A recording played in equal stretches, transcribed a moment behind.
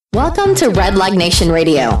Welcome to Red Leg Nation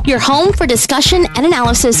Radio, your home for discussion and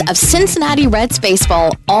analysis of Cincinnati Reds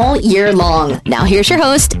baseball all year long. Now here's your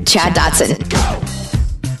host, Chad Dotson.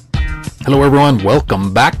 Hello everyone,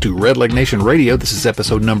 welcome back to Red Leg Nation Radio. This is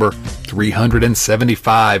episode number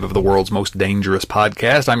 375 of the world's most dangerous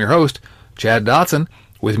podcast. I'm your host, Chad Dotson.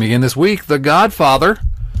 With me again this week, the Godfather,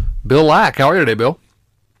 Bill Lack. How are you today, Bill?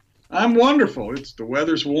 I'm wonderful. The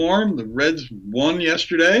weather's warm. The Reds won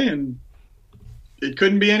yesterday, and it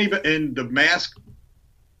couldn't be any better. And the mask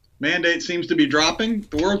mandate seems to be dropping.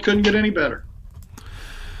 The world couldn't get any better.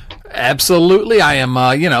 Absolutely. I am,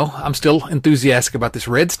 I'm still enthusiastic about this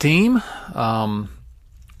Reds team. Let's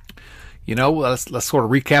sort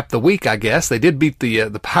of recap the week, I guess. They did beat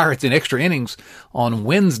the Pirates in extra innings on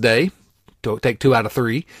Wednesday to take 2 out of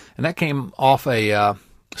 3, and that came off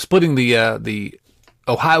splitting the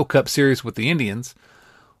Ohio Cup series with the Indians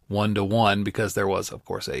 1-1 because there was, of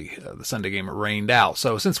course, the Sunday game rained out.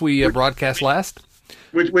 So since we broadcast last,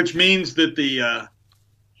 which means that the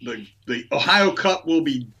Ohio Cup will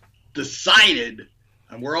be decided,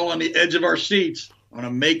 and we're all on the edge of our seats on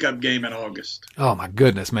a makeup game in August. Oh my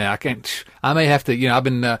goodness, man! I may have to. I've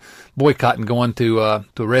been boycotting going to a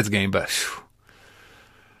Reds game, but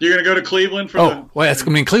you're going to go to Cleveland for that's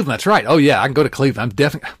going to be in Cleveland. That's right. Oh yeah, I can go to Cleveland. I'm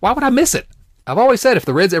definitely. Why would I miss it? I've always said if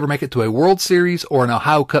the Reds ever make it to a World Series or an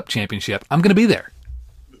Ohio Cup championship, I'm going to be there.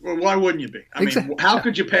 Well, why wouldn't you be? I mean, how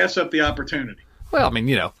could you pass up the opportunity? Well,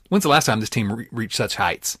 when's the last time this team reached such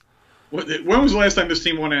heights? When was the last time this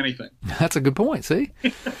team won anything? That's a good point, see?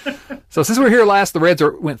 So since we were here last, the Reds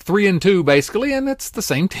went 3-2 basically, and it's the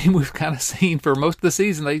same team we've kind of seen for most of the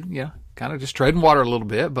season. They, kind of just treading water a little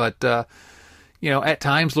bit, but, at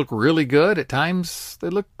times look really good. At times they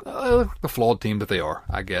look the flawed team that they are,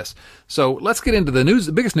 I guess. So let's get into the news,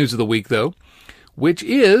 the biggest news of the week, though, which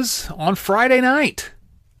is on Friday night.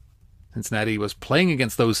 Cincinnati was playing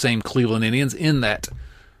against those same Cleveland Indians in that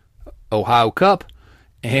Ohio Cup.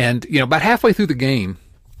 And, about halfway through the game,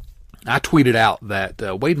 I tweeted out that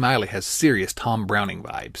Wade Miley has serious Tom Browning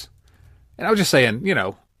vibes. And I was just saying,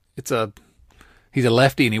 he's a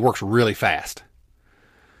lefty and he works really fast.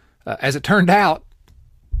 As it turned out,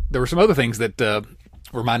 there were some other things that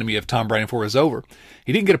reminded me of Tom Browning before it was over.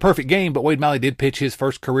 He didn't get a perfect game, but Wade Miley did pitch his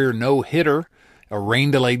first career no-hitter, a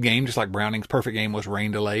rain-delayed game, just like Browning's perfect game was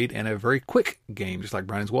rain-delayed, and a very quick game, just like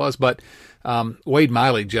Browning's was. But Wade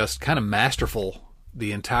Miley just kind of masterful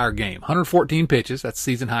the entire game. 114 pitches, that's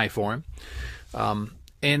season high for him.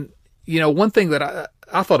 And, one thing that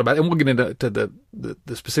I thought about, and we'll get into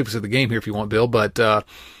the specifics of the game here if you want, Bill, but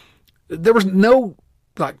there was no,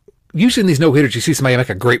 usually in these no-hitters, you see somebody make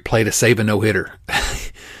a great play to save a no-hitter.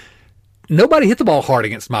 Nobody hit the ball hard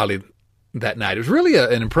against Miley that night. It was really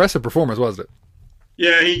an impressive performance, wasn't it?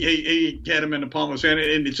 Yeah, he had him in the palm of his hand.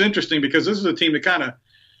 And it's interesting because this is a team that kind of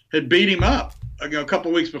had beat him up a couple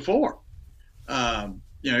of weeks before. 5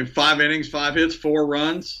 innings, 5 hits, 4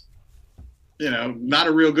 runs. Not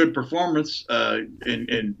a real good performance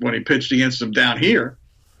in when he pitched against them down here.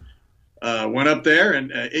 Went up there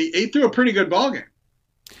and he threw a pretty good ball game.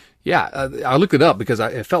 Yeah, I looked it up because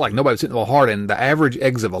it felt like nobody was hitting the ball hard, and the average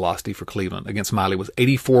exit velocity for Cleveland against Miley was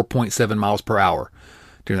 84.7 miles per hour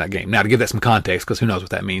during that game. Now, to give that some context, because who knows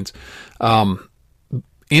what that means,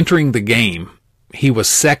 entering the game, he was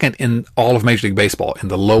second in all of Major League Baseball in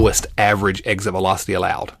the lowest average exit velocity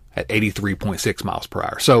allowed at 83.6 miles per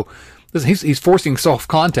hour. So he's forcing soft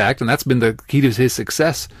contact, and that's been the key to his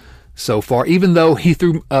success so far, even though he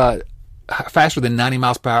threw faster than 90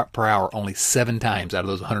 miles per hour only 7 times out of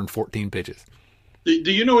those 114 pitches. Do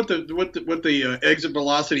you know what the exit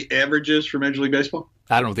velocity average is for Major League Baseball?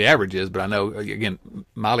 I don't know what the average is, but I know, again,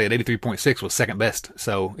 Miley at 83.6 was second best,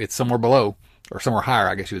 so it's somewhere below, or somewhere higher,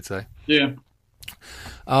 I guess you would say. Yeah.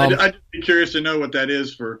 I'd be curious to know what that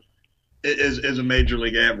is as a Major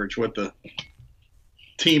League average, what the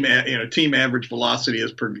team average velocity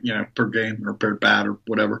is per game or per bat or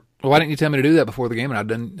whatever. Well, why didn't you tell me to do that before the game, and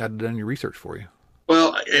I'd done your research for you?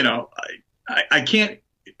 Well, I can't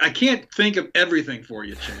think of everything for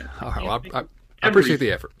you, Chad. All right, well, I appreciate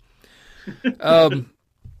the effort.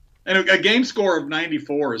 And a game score of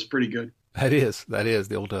 94 is pretty good. That is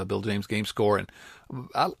the old Bill James game score, and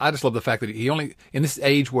I just love the fact that he only, in this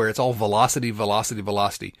age where it's all velocity,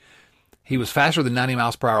 he was faster than 90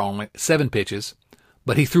 miles per hour on 7 pitches,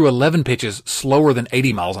 but he threw 11 pitches slower than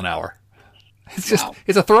 80 miles an hour. It's just,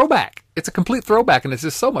 It's a throwback. It's a complete throwback, and it's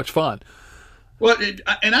just so much fun. Well,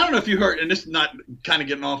 and I don't know if you heard, and this is not kind of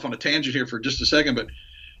getting off on a tangent here for just a second, but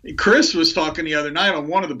Chris was talking the other night on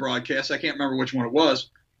one of the broadcasts, I can't remember which one it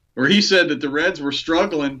was, where he said that the Reds were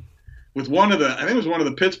struggling with I think it was one of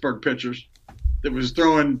the Pittsburgh pitchers that was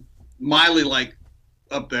throwing Miley like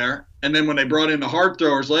up there. And then when they brought in the hard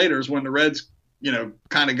throwers later is when the Reds,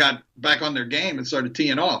 kind of got back on their game and started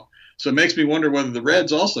teeing off. So it makes me wonder whether the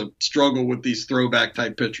Reds also struggle with these throwback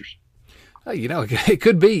type pitchers. It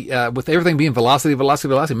could be with everything being velocity.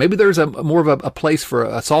 Maybe there's more of a place for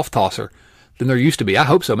a soft tosser than there used to be. I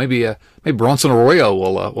hope so. Maybe Bronson Arroyo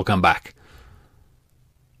will come back.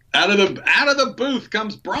 Out of the booth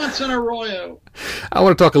comes Bronson Arroyo. I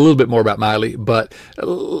want to talk a little bit more about Miley, but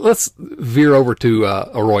let's veer over to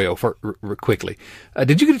Arroyo quickly.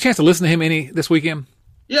 Did you get a chance to listen to him any this weekend?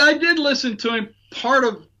 Yeah, I did listen to him.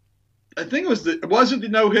 I think it wasn't the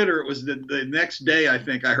no hitter. It was the next day. I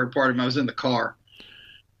think I heard part of him. I was in the car.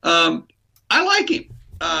 I like him.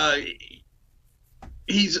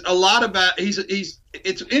 He's a lot about.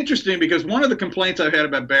 It's interesting because one of the complaints I've had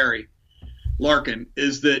about Barry Larkin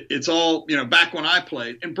is that it's all, back when I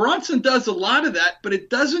played. And Bronson does a lot of that, but it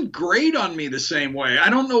doesn't grate on me the same way. I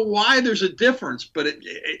don't know why there's a difference, but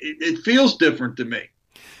it feels different to me.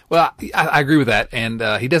 Well, I agree with that, and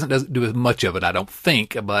he doesn't do as much of it, I don't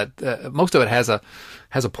think, but most of it has a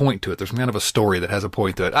point to it. There's kind of a story that has a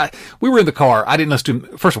point to it. We were in the car. I didn't listen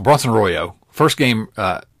to, first of all, Bronson Arroyo, first game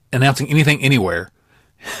announcing anything anywhere,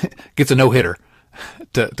 gets a no-hitter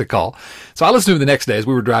to call. So I listened to him the next day as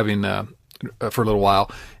we were driving for a little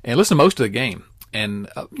while and listened to most of the game. And,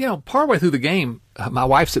 partway through the game, my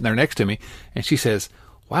wife's sitting there next to me, and she says,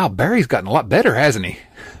 "Wow, Barry's gotten a lot better, hasn't he?"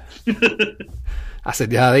 I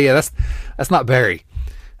said, yeah, that's not Barry.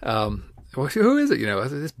 Well, who is it?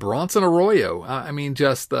 It's Bronson Arroyo.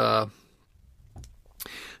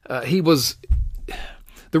 He was.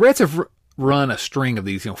 The Reds have run a string of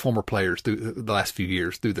these, former players through the last few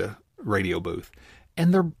years through the radio booth,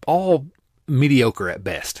 and they're all mediocre at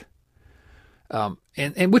best.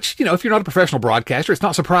 And which, if you're not a professional broadcaster, it's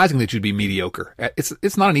not surprising that you'd be mediocre.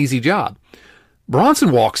 It's not an easy job.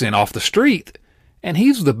 Bronson walks in off the street, and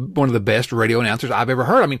he's one of the best radio announcers I've ever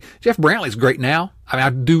heard. I mean, Jeff Brantley's great now. I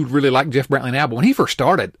do really like Jeff Brantley now, but when he first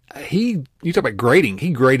started, you talk about grading,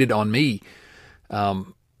 he graded on me.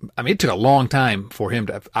 It took a long time for him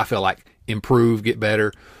to, I feel like, improve, get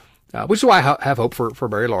better, which is why I have hope for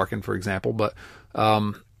Barry Larkin, for example. But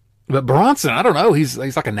Bronson, I don't know, he's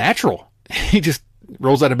like a natural. He just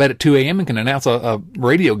rolls out of bed at 2 a.m. and can announce a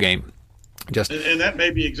radio game. And that may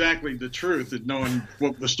be exactly the truth, knowing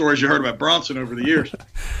what the stories you heard about Bronson over the years.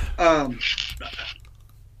 I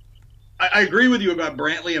agree with you about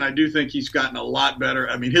Brantley, and I do think he's gotten a lot better.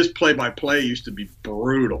 I mean, his play-by-play used to be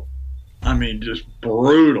brutal. Just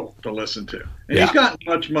brutal to listen to. And he's gotten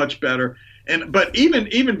much, much better. But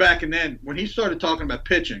even back in then, when he started talking about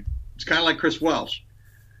pitching, it's kind of like Chris Welsh.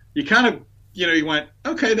 You kind of, you went,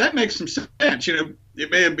 okay, that makes some sense. It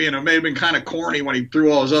may have been kind of corny when he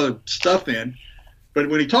threw all his other stuff in, but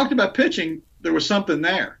when he talked about pitching, there was something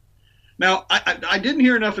there. Now, I didn't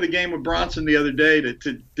hear enough of the game with Bronson the other day.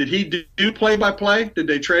 Did he do play-by-play? Did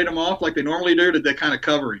they trade him off like they normally do? Or did they kind of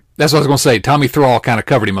cover him? That's what I was going to say. Tommy Thrall kind of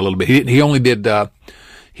covered him a little bit. He only did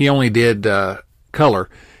color,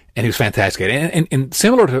 and he was fantastic. And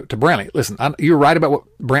similar to Brantley. Listen, you're right about what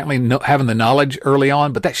Brantley having the knowledge early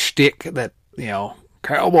on, but that shtick, that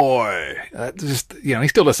cowboy, just he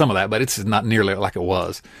still does some of that, but it's not nearly like it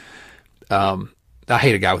was. I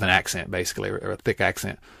hate a guy with an accent, basically, or a thick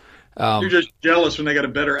accent. You're just jealous when they got a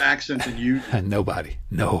better accent than you. Nobody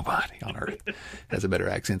on earth has a better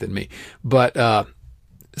accent than me. But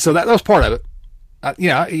so that was part of it.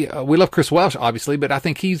 We love Chris Welsh, obviously, but I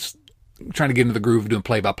think he's trying to get into the groove of doing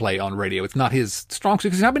play-by-play on radio. It's not his strong suit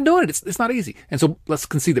because he's not been doing it. It's not easy. And so let's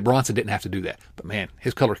concede that Bronson didn't have to do that. But man,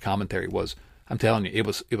 his color commentary was, I'm telling you, it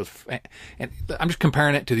was, and I'm just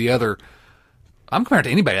comparing it to the other. I'm comparing it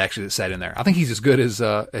to anybody actually that sat in there. I think he's as good as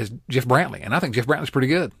Jeff Brantley, and I think Jeff Brantley's pretty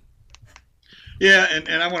good. Yeah,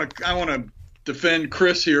 and I want to defend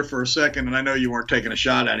Chris here for a second, and I know you weren't taking a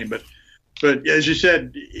shot at him, but as you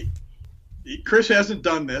said, Chris hasn't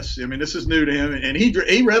done this. I mean, this is new to him, and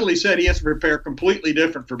he readily said he has to prepare completely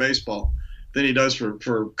different for baseball than he does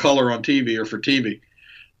for color on TV or for TV.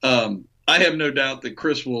 I have no doubt that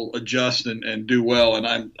Chris will adjust and do well,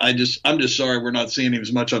 and I'm just sorry we're not seeing him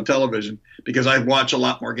as much on television because I watch a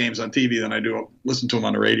lot more games on TV than I do listen to him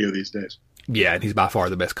on the radio these days. Yeah, and he's by far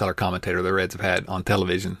the best color commentator the Reds have had on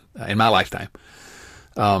television in my lifetime.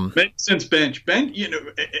 Since Bench,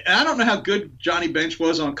 I don't know how good Johnny Bench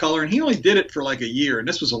was on color, and he only did it for like a year, and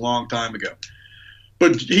this was a long time ago.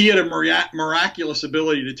 But he had a miraculous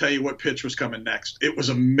ability to tell you what pitch was coming next. It was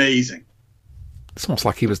amazing. It's almost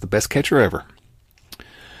like he was the best catcher ever.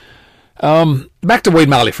 Back to Wade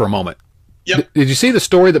Miley for a moment. Yep. Did you see the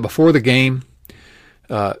story that before the game,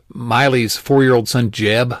 Miley's 4-year-old son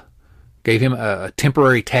Jeb gave him a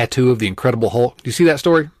temporary tattoo of the Incredible Hulk. Do you see that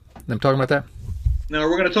story? Them talking about that? Now,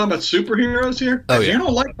 we're going to talk about superheroes here? Oh, yeah. You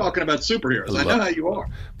don't like talking about superheroes. I know how you are.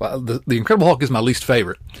 Well, the Incredible Hulk is my least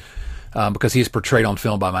favorite because he is portrayed on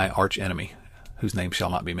film by my arch enemy, whose name shall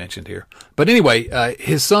not be mentioned here. But anyway,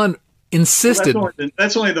 his son insisted.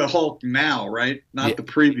 That's only the Hulk now, right? Not the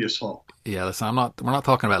previous Hulk. Yeah, listen, we're not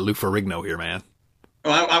talking about Lou Ferrigno here, man.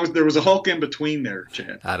 Oh, there was a Hulk in between there,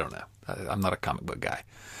 Chad. I don't know. I'm not a comic book guy.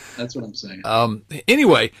 That's what I'm saying.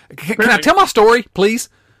 Anyway, can I tell my story, please?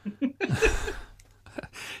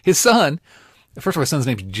 His son, first of all, his son's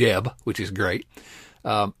name's Jeb, which is great,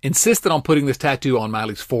 insisted on putting this tattoo on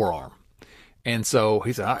Miley's forearm. And so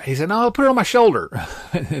he said, no, I'll put it on my shoulder.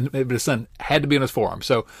 But his son had to be on his forearm.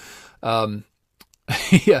 So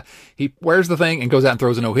he wears the thing and goes out and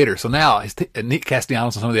throws a no-hitter. So now Nick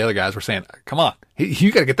Castellanos and some of the other guys were saying, come on,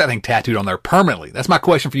 you got to get that thing tattooed on there permanently. That's my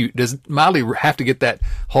question for you. Does Miley have to get that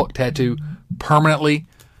Hulk tattoo permanently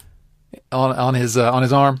on his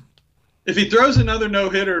arm? If he throws another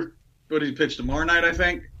no-hitter, what did he pitch tomorrow night, I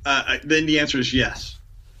think, then the answer is yes.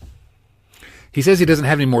 He says he doesn't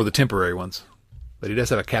have any more of the temporary ones, but he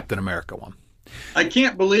does have a Captain America one. I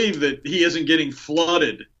can't believe that he isn't getting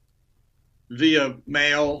flooded via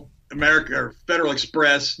mail, America, or Federal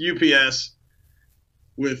Express, UPS,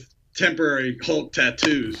 with temporary Hulk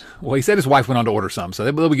tattoos. Well, he said his wife went on to order some, so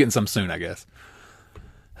they'll be getting some soon, I guess.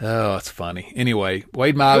 Oh, that's funny. Anyway,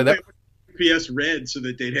 Wade Miley. UPS read so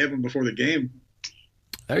that they'd have them before the game.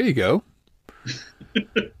 There you go.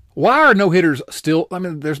 Why are no-hitters still? I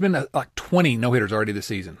mean, there's been like 20 no-hitters already this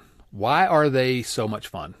season. Why are they so much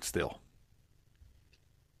fun still?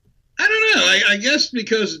 I don't know. I guess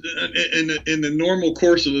because in the normal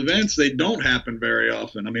course of events, they don't happen very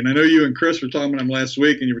often. I mean, I know you and Chris were talking about them last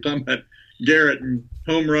week, and you were talking about Garrett and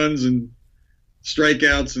home runs and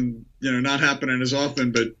strikeouts and, not happening as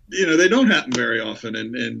often. But, they don't happen very often.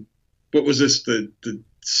 And what was this, the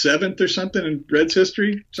 7th or something in Reds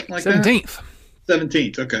history? Something like 17th. that?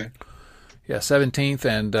 17th, okay. Yeah, 17th,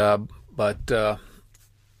 and but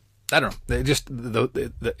I don't know. They just I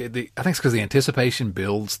think it's because the anticipation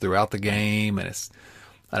builds throughout the game, and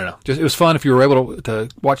I don't know. Just it was fun if you were able to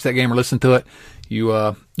watch that game or listen to it. You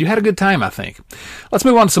had a good time, I think. Let's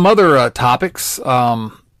move on to some other topics.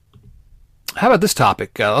 How about this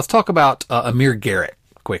topic? Let's talk about Amir Garrett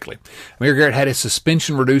quickly. Amir Garrett had his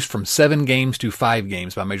suspension reduced from 7 games to 5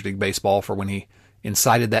 games by Major League Baseball for when he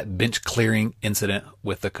incited that bench clearing incident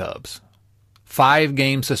with the Cubs.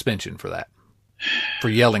 5-game suspension for that, for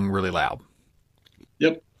yelling really loud.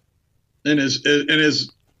 Yep. And as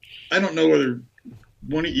I don't know whether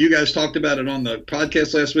one of you guys talked about it on the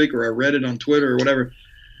podcast last week or I read it on Twitter or whatever.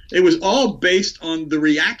 It was all based on the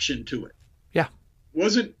reaction to it. Yeah. It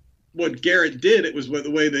wasn't what Garrett did. It was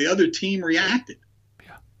the way the other team reacted.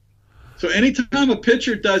 So anytime a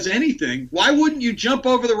pitcher does anything, why wouldn't you jump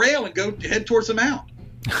over the rail and go head towards the mound?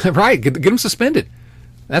 Right, get him suspended.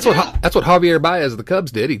 That's what Javier Baez of the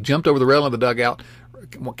Cubs did. He jumped over the rail in the dugout,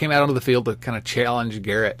 came out onto the field to kind of challenge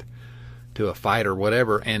Garrett to a fight or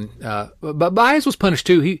whatever. And but Baez was punished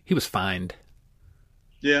too. He was fined.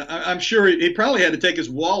 Yeah, I'm sure he probably had to take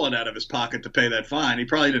his wallet out of his pocket to pay that fine. He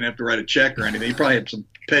probably didn't have to write a check or anything. He probably had some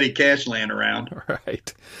petty cash laying around.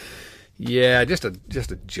 Right. Yeah, just a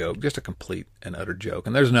joke, just a complete and utter joke.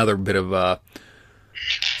 And there's another bit of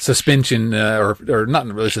suspension, or not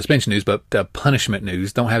really suspension news, but punishment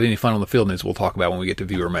news. Don't have any fun on the field news. We'll talk about when we get to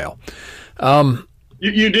viewer mail.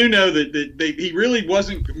 You do know that he really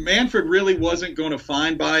wasn't. Manfred really wasn't going to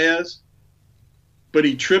fine Baez, but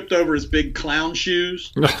he tripped over his big clown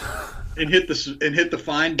shoes and hit the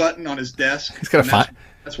fine button on his desk. He's got a fine.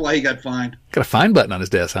 That's why he got fined. Got a fine button on his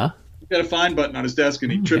desk, huh? Got a fine button on his desk,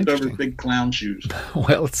 and he tripped over his big clown shoes.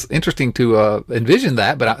 Well, it's interesting to envision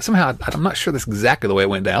that, but somehow I'm not sure that's exactly the way it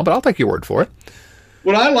went down, but I'll take your word for it.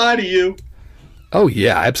 Would I lie to you? Oh,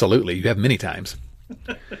 yeah, absolutely. You have many times.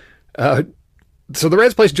 So the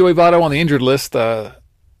Reds placed Joey Votto on the injured list,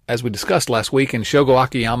 as we discussed last week, and Shogo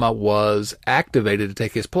Akiyama was activated to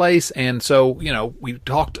take his place. And so, we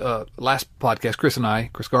talked last podcast, Chris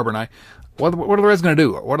Garber and I, what are the Reds going to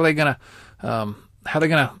do? What are they going to how are they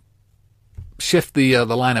going to shift the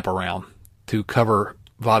lineup around to cover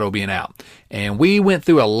Votto being out? And we went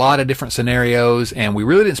through a lot of different scenarios, and we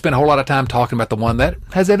really didn't spend a whole lot of time talking about the one that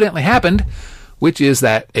has evidently happened, which is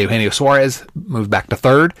that Eugenio Suarez moved back to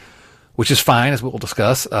third, which is fine, as we'll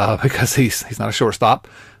discuss, because he's not a shortstop.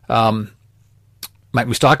 Mike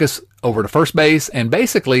Moustakas over to first base, and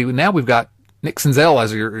basically now we've got Nick Senzel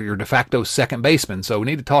as your de facto second baseman. So we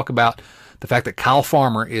need to talk about the fact that Kyle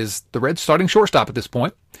Farmer is the Reds' starting shortstop at this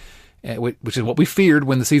point, which is what we feared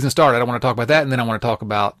when the season started. I want to talk about that, and then I want to talk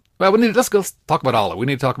about Well, let's go talk about all of it. We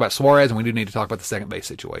need to talk about Suarez, and we do need to talk about the second base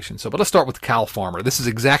situation. But let's start with Kyle Farmer. This is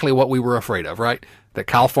exactly what we were afraid of, right? That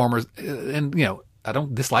Kyle Farmer's, and I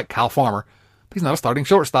don't dislike Kyle Farmer, but he's not a starting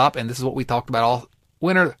shortstop, and this is what we talked about all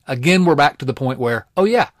winter. Again, we're back to the point where,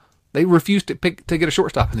 they refused to get a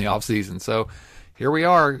shortstop in the offseason. So here we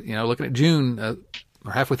are, looking at June,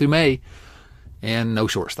 or halfway through May, and no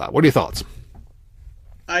shortstop. What are your thoughts?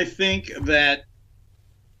 I think that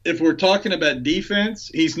if we're talking about defense,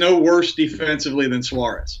 he's no worse defensively than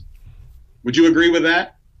Suarez. Would you agree with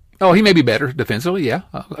that? Oh, he may be better defensively. Yeah,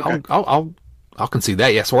 Okay. I'll concede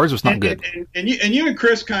that. Yeah, Suarez was not good. And you and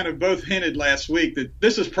Chris kind of both hinted last week that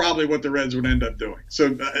this is probably what the Reds would end up doing.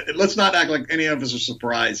 So let's not act like any of us are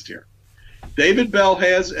surprised here. David Bell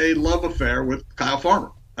has a love affair with Kyle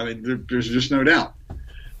Farmer. I mean, there's just no doubt.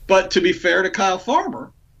 But to be fair to Kyle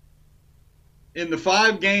Farmer, in the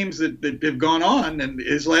 5 games that have gone on and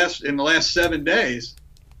in the last 7 days,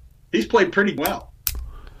 he's played pretty well.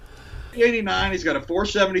 89, he's got a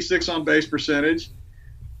 476 on base percentage.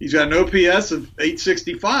 He's got an OPS of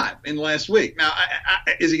 865 in the last week. Now,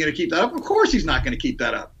 is he going to keep that up? Of course he's not going to keep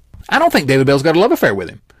that up. I don't think David Bell's got a love affair with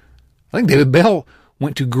him. I think David Bell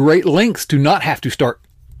went to great lengths to not have to start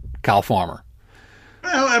Kyle Farmer.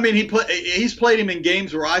 Well, I mean, he's played him in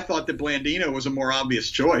games where I thought that Blandino was a more obvious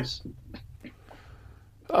choice.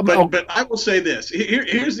 But I will say this.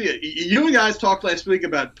 Here's you guys talked last week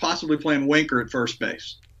about possibly playing Winker at first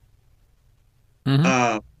base.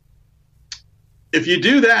 Mm-hmm. If you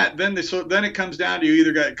do that, then it comes down to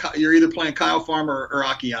you're either playing Kyle Farmer or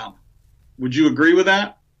Akiyama. Would you agree with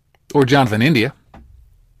that? Or Jonathan India.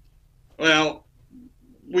 Well,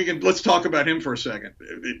 let's talk about him for a second.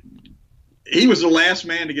 He was the last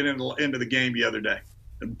man to get into the game the other day.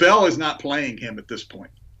 Bell is not playing him at this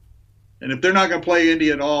point. And if they're not going to play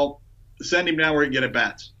Indy at all, send him down where he can get at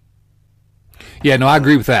bats. Yeah, no, I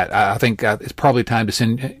agree with that. I think it's probably time to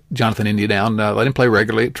send Jonathan India down, let him play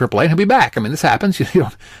regularly at AAA, and he'll be back. I mean, this happens.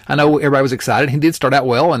 I know everybody was excited. He did start out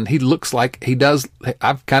well, and he looks like he does.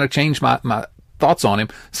 I've kind of changed my thoughts on him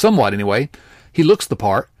somewhat anyway. He looks the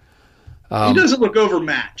part. He doesn't look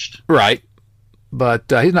overmatched. Right. But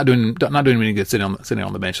he's not doing any good sitting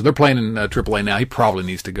on the bench. So they're playing in AAA now. He probably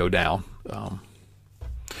needs to go down.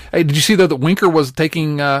 Hey, did you see though that Winker was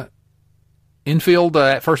taking infield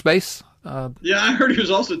at first base? Yeah, I heard he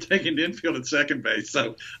was also taking infield at second base.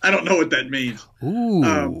 So I don't know what that means.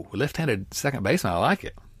 Ooh, left-handed second baseman. I like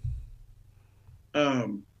it. I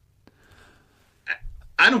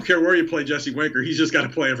don't care where you play Jesse Winker. He's just got to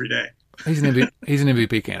play every day. He's an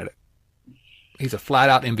MVP candidate. He's a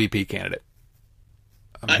flat-out MVP candidate.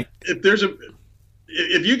 I mean,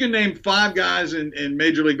 if you can name 5 guys in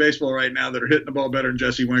Major League Baseball right now that are hitting the ball better than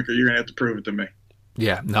Jesse Winker, you're going to have to prove it to me.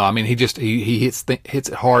 Yeah, no, I mean he hits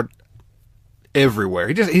it hard everywhere.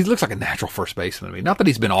 He looks like a natural first baseman to me. Not that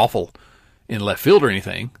he's been awful in left field or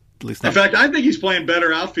anything. At least not. In fact, I think he's playing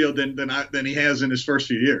better outfield than he has in his first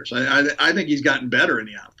few years. I think he's gotten better in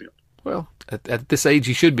the outfield. Well, at this age,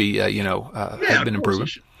 he should be. Have been improving.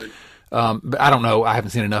 But I don't know. I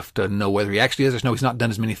haven't seen enough to know whether he actually is. I just know he's not done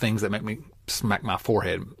as many things that make me smack my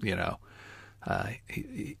forehead. He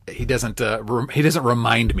doesn't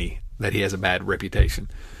remind me that he has a bad reputation.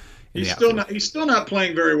 He's still not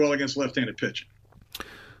playing very well against left-handed pitching.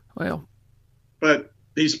 Well, but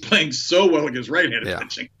he's playing so well against right-handed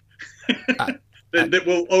pitching that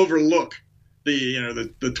will overlook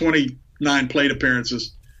the 29 plate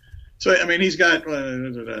appearances. So I mean, he's got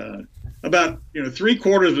about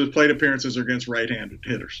 3/4 of his plate appearances are against right-handed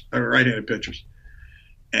hitters or right-handed pitchers,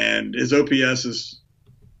 and his OPS is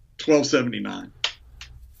 1279.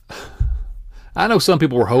 I know some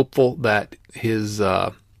people were hopeful that his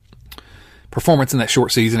performance in that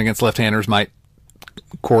short season against left-handers might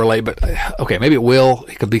correlate, but okay, maybe it will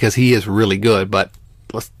because he is really good. But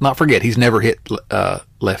let's not forget he's never hit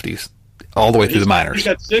lefties all the way through the minors. He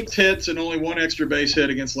got 6 hits and only 1 extra base hit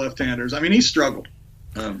against left-handers. I mean, he struggled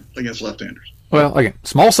against left-handers. Well, again,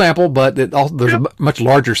 small sample, but there's a much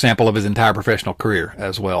larger sample of his entire professional career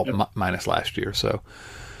as well, minus last year. So,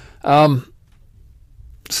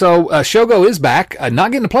 Shogo is back,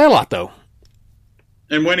 not getting to play a lot though.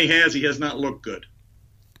 And when he has not looked good.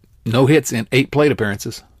 No hits in 8 plate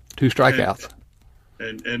appearances, 2 strikeouts,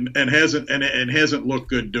 and hasn't looked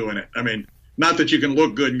good doing it. I mean, not that you can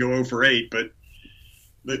look good and go 0 for 8, but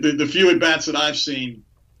the few at bats that I've seen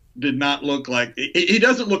did not look like he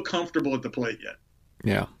doesn't look comfortable at the plate yet.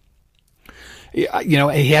 Yeah.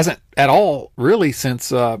 He hasn't at all really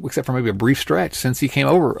since, except for maybe a brief stretch since he came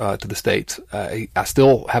over to the States. I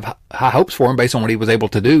still have high hopes for him based on what he was able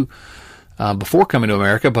to do before coming to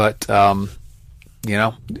America. But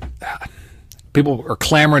people are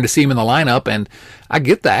clamoring to see him in the lineup, and I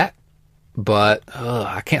get that. But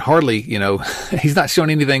I can't hardly, he's not showing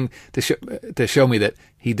anything to show me that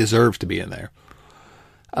he deserves to be in there.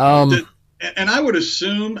 And I would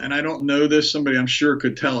assume, and I don't know this, somebody I'm sure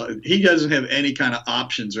could tell it, he doesn't have any kind of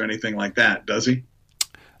options or anything like that, does he?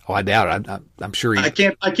 Oh, I doubt it. I'm sure he. I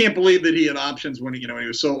can't believe that he had options when he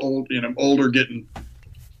was so old, older, getting.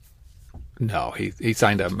 No, he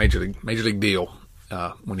signed a major league deal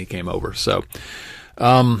when he came over. So,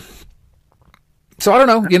 I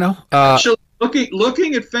don't know. So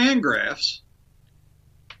looking at Fangraphs,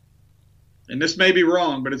 and this may be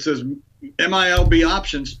wrong, but it says MILB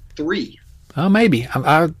options 3. Oh, maybe.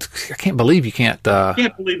 I can't believe you can't. I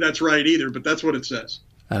can't believe that's right either, but that's what it says.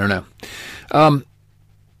 I don't know.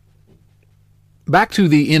 Back to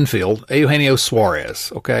the infield, Eugenio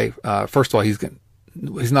Suarez. Okay, first of all, he's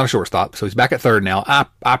not a shortstop, so he's back at third now.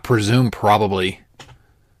 I presume probably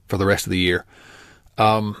for the rest of the year.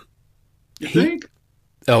 You think?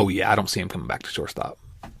 Oh yeah, I don't see him coming back to shortstop.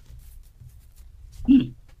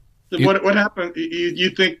 What happened? You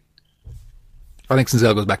think? I think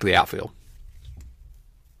Senzel goes back to the outfield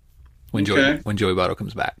when Joey Votto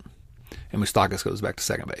comes back, and Moustakas goes back to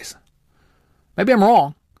second base. Maybe I'm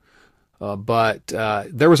wrong. But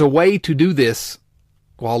there was a way to do this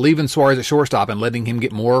while leaving Suarez at shortstop and letting him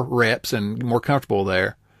get more reps and more comfortable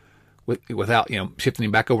there without, shifting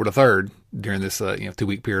him back over to third during this,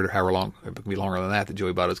 2-week period or however long, it could be longer than that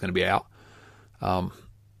Joey Votto is going to be out. I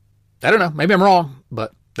don't know. Maybe I'm wrong,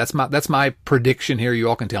 but that's my prediction here. You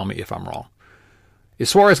all can tell me if I'm wrong.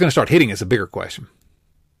 Is Suarez going to start hitting is a bigger question.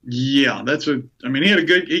 Yeah, he had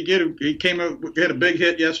a big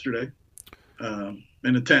hit yesterday in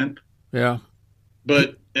the 10th. Yeah.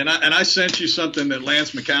 But I sent you something that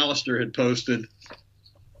Lance McAllister had posted,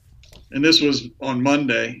 and this was on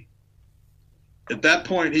Monday. At that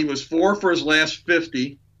point, he was 4 for his last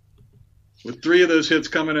 50, with 3 of those hits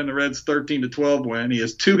coming in the Reds' 13-12 win. He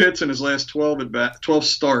has 2 hits in his last 12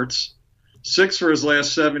 starts, 6 for his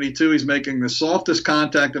last 72. He's making the softest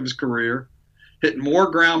contact of his career, hitting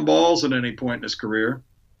more ground balls than any point in his career.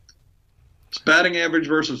 His batting average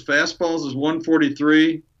versus fastballs is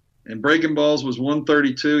 143. And breaking balls was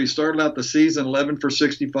 132. He started out the season 11 for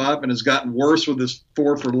 65 and has gotten worse with his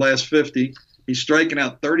 4 for the last 50. He's striking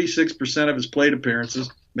out 36% of his plate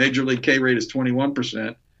appearances. Major League K rate is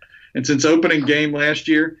 21%. And since opening game last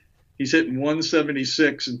year, he's hitting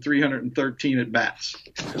 176 and 313 at bats.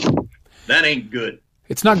 That ain't good.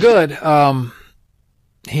 It's not good.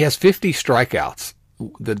 He has 50 strikeouts.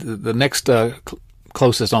 The next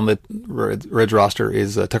closest on the Reds roster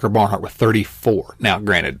is Tucker Barnhart with 34. Now,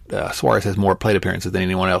 granted, Suarez has more plate appearances than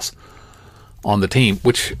anyone else on the team,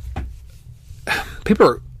 which people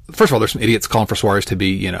are, first of all, there's some idiots calling for Suarez to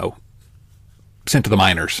be, sent to the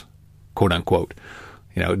minors, quote unquote,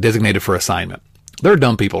 designated for assignment. There are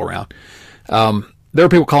dumb people around. There are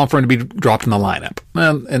people calling for him to be dropped in the lineup.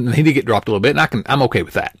 And he did get dropped a little bit, and I'm okay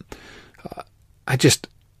with that.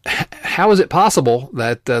 How is it possible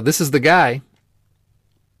that this is the guy?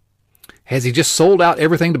 Has he just sold out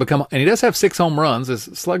everything to become? And he does have 6 home runs. His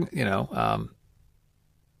slug, not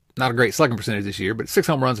a great slugging percentage this year, but 6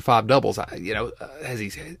 home runs and 5 doubles. Has he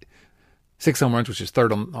 6 home runs, which is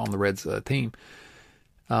third on the Reds team?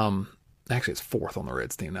 Actually, it's 4th on the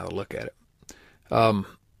Reds team. Now to look at it, I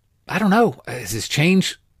don't know. Has his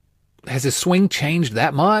swing changed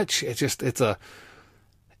that much?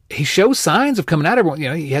 He shows signs of coming out. Everyone,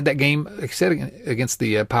 he had that game, like I said, against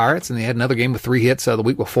the Pirates, and he had another game with 3 hits the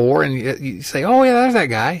week before. And you say, "Oh yeah, there's that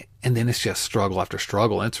guy," and then it's just struggle after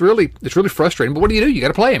struggle, and it's really frustrating. But what do? You got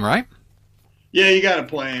to play him, right? Yeah, you got to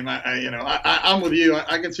play him. I'm with you.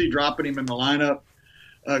 I can see dropping him in the lineup.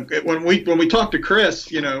 When we talked to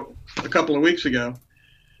Chris, a couple of weeks ago,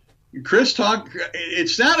 Chris talked. It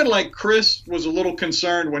sounded like Chris was a little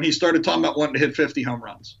concerned when he started talking about wanting to hit 50 home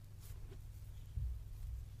runs.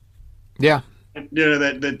 Yeah,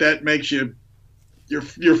 that makes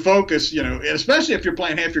your focus, and especially if you're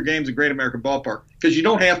playing half your games at Great American Ballpark, because you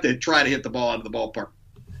don't have to try to hit the ball out of the ballpark.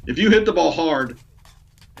 If you hit the ball hard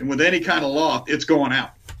and with any kind of loft, it's going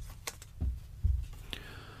out.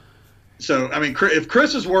 So, if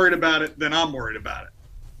Chris is worried about it, then I'm worried about it.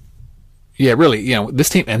 Yeah, really, this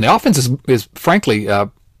team and the offense is frankly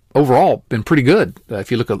overall been pretty good.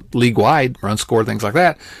 If you look at league-wide, run score, things like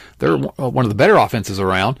that, they're one of the better offenses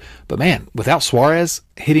around. But, man, without Suarez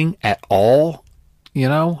hitting at all,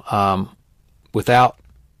 without,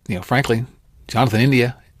 frankly, Jonathan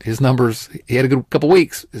India, his numbers, he had a good couple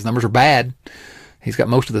weeks. His numbers are bad. He's got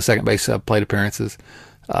most of the second base plate appearances.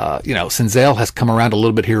 Senzel has come around a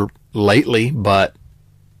little bit here lately, but,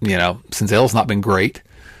 Senzel's not been great.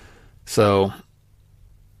 So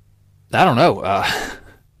I don't know.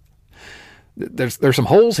 There's some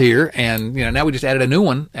holes here, and now we just added a new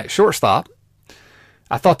one at shortstop.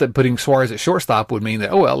 I thought that putting Suarez at shortstop would mean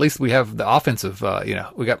that, at least we have the offensive,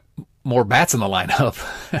 we got more bats in the lineup.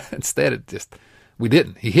 Instead, we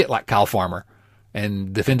didn't. He hit like Kyle Farmer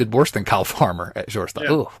and defended worse than Kyle Farmer at shortstop. Yeah.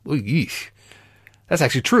 Oh, yeesh. That's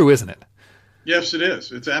actually true, isn't it? Yes, it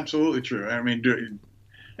is. It's absolutely true. I mean,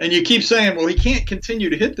 and you keep saying, well, he can't continue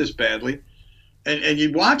to hit this badly. And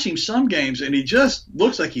you watch him some games, and he just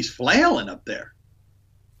looks like he's flailing up there.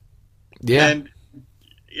 Yeah. And,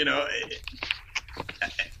 and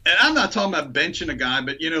I'm not talking about benching a guy,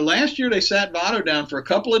 but, last year they sat Votto down for a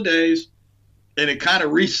couple of days, and it kind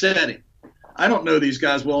of reset him. I don't know these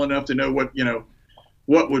guys well enough to know what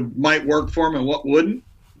might work for him and what wouldn't.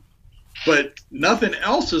 But nothing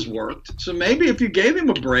else has worked. So maybe if you gave him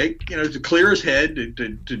a break, to clear his head, to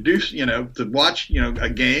do, to watch, a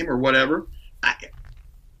game or whatever.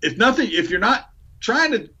 If you're not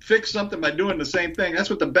trying to fix something by doing the same thing, that's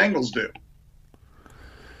what the Bengals do.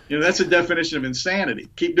 That's the definition of insanity.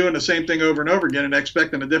 Keep doing the same thing over and over again and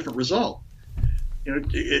expecting a different result.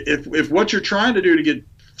 If what you're trying to do to get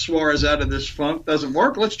Suarez out of this funk doesn't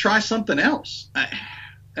work, let's try something else.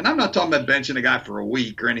 And I'm not talking about benching a guy for a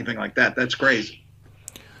week or anything like that. That's crazy.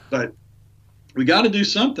 But we got to do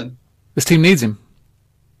something. This team needs him.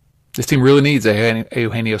 This team really needs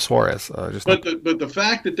Eugenio Suarez. But the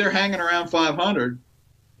fact that they're hanging around 500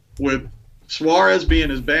 with Suarez being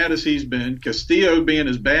as bad as he's been, Castillo being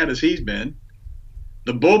as bad as he's been,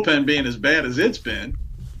 the bullpen being as bad as it's been.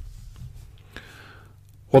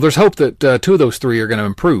 Well, there's hope that two of those three are going to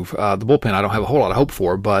improve. The bullpen, I don't have a whole lot of hope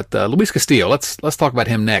for, but Luis Castillo, let's talk about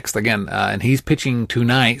him next. Again, and he's pitching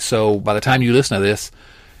tonight, so by the time you listen to this,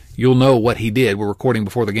 you'll know what he did. We're recording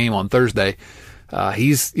before the game on Thursday.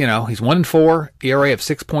 He's 1-4, ERA of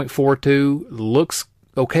 6.42, looks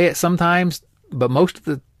okay at sometimes, but most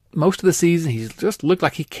of the season he's just looked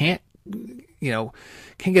like he can't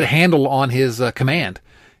get a handle on his command,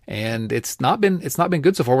 and it's not been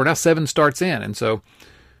good so far. We're now 7 starts in, and so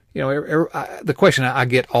the question I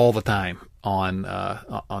get all the time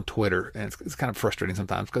on Twitter, and it's kind of frustrating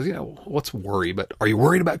sometimes because what's worry? But are you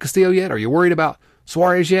worried about Castillo yet? Are you worried about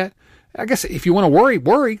Suarez yet? I guess if you want to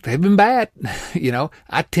worry. They've been bad.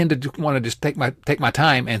 I tend to want to just take my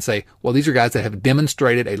time and say, well, these are guys that have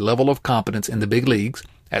demonstrated a level of competence in the big leagues.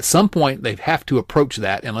 At some point, they have to approach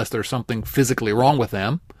that unless there's something physically wrong with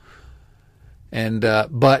them. And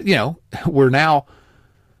but we're now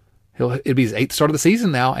it'll be his 8th start of the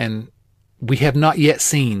season now, and we have not yet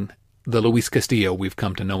seen the Luis Castillo we've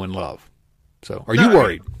come to know and love. So, are you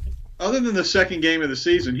worried? Other than the second game of the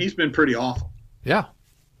season, he's been pretty awful. Yeah.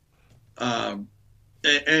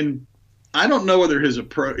 And I don't know whether his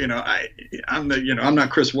approach, I'm not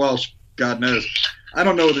Chris Welsh, God knows. I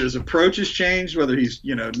don't know whether his approach has changed, whether he's,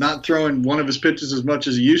 not throwing one of his pitches as much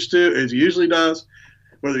as he usually does,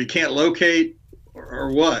 whether he can't locate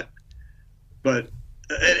or what. But,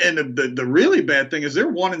 and the really bad thing is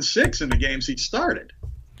they're 1-6 in the games he started.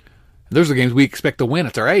 Those are the games we expect to win.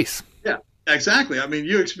 It's our ace. Yeah, exactly. I mean,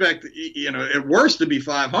 you expect, at worst to be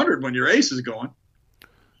 500 when your ace is going.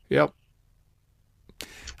 Yep.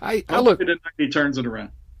 I look. He turns it around.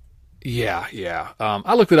 Yeah.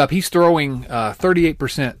 I looked it up. He's throwing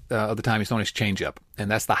 38% of the time he's throwing his changeup, and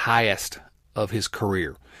that's the highest of his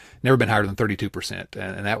career. Never been higher than 32%,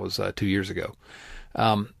 and that was 2 years ago.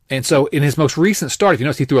 And so in his most recent start, if you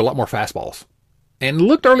notice, he threw a lot more fastballs, and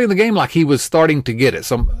looked early in the game like he was starting to get it.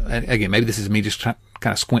 So and again, maybe this is me just kind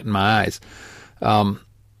of squinting my eyes.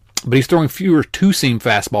 But he's throwing fewer two-seam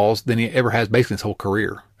fastballs than he ever has basically his whole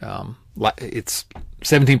career. It's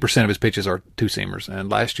 17% of his pitches are two-seamers, and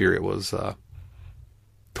last year it was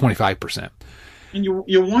 25%. And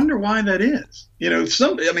you wonder why that is.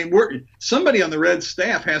 Somebody on the Reds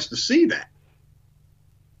staff has to see that.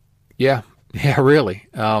 Yeah, really.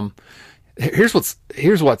 Here's what's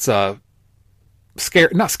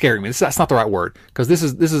not scaring me. That's not the right word, because this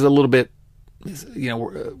is a little bit.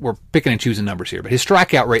 We're picking and choosing numbers here, but his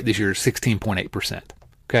strikeout rate this year is 16.8%.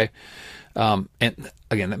 Okay, and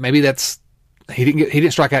again, maybe that's he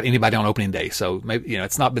didn't strike out anybody on opening day, so maybe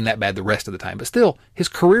it's not been that bad the rest of the time. But still, his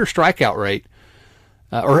career strikeout rate,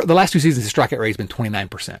 or the last 2 seasons, his strikeout rate has been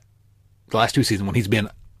 29%. The last 2 seasons when he's been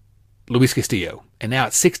Luis Castillo, and now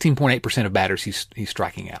it's 16.8% of batters he's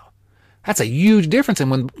striking out. That's a huge difference, and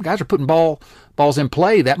when guys are putting balls in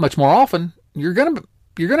play that much more often, you're gonna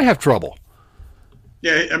have trouble.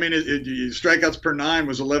 Yeah, I mean, strikeouts per 9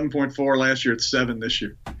 was 11.4 last year. It's 7 this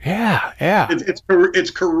year. Yeah. It's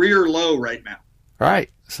career low right now. Right.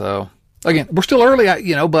 So again, we're still early,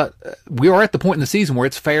 but we are at the point in the season where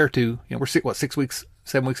it's fair to, we're 6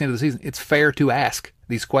 7 weeks into the season, it's fair to ask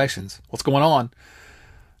these questions. What's going on?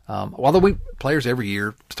 Although players every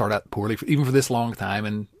year start out poorly, even for this long time,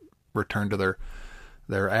 and return to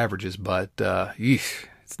their averages. But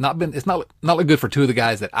it's not looked good for two of the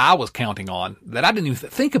guys that I was counting on, that I didn't even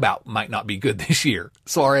think about might not be good this year.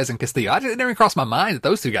 Suarez and Castillo. It never crossed my mind that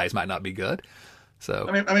those two guys might not be good. So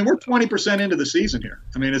I mean, we're 20% into the season here.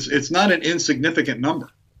 I mean, it's not an insignificant number.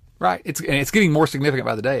 Right. It's getting more significant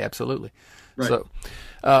by the day. Absolutely. Right. So,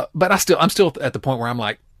 but I'm still at the point where I'm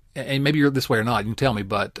like, and maybe you're this way or not, you can tell me,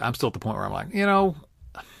 but I'm still at the point where I'm like,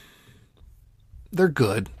 they're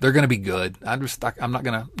good. They're going to be good. I'm not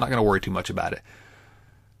going to worry too much about it.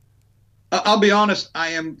 I'll be honest. I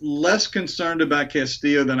am less concerned about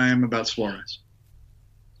Castillo than I am about Suarez.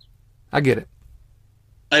 I get it.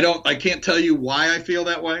 I can't tell you why I feel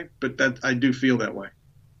that way, but that I do feel that way.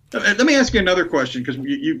 Let me ask you another question, because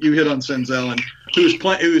you hit on Senzel, and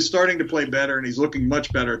who's starting to play better, and he's looking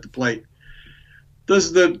much better at the plate.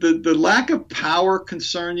 Does the lack of power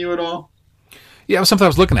concern you at all? Yeah, it was something I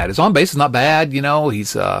was looking at. His on base is not bad.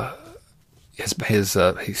 He's I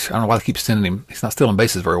don't know why they keep sending him. He's not stealing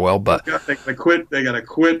bases very well, but they got to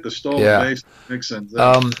quit the stolen base. Makes sense.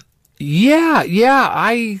 Yeah.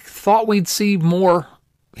 I thought we'd see more.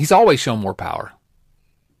 He's always shown more power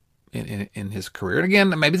in his career. And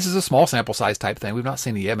again, maybe this is a small sample size type thing. We've not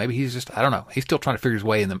seen it yet. Maybe he's just, I don't know. He's still trying to figure his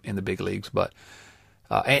way in the big leagues. But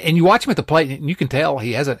and you watch him at the plate, and you can tell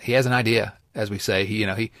he has an idea, as we say. He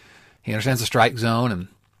understands the strike zone and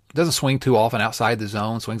doesn't swing too often outside the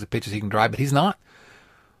zone. Swings the pitches he can drive, but he's not.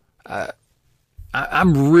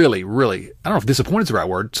 I'm really, really, I don't know if disappointed is the right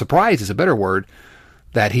word. Surprised is a better word,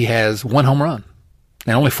 that he has 1 home run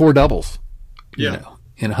and only 4 doubles.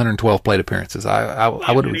 In 112 plate appearances. I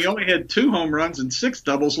would. And he only had 2 home runs and 6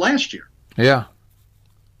 doubles last year. Yeah.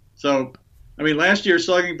 So, I mean, last year's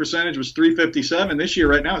slugging percentage was .357. This year,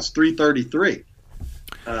 right now, it's .333.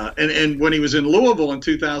 And when he was in Louisville in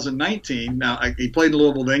 2019, he played in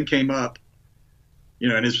Louisville, then came up,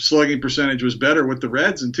 and his slugging percentage was better with the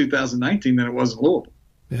Reds in 2019 than it was in Louisville.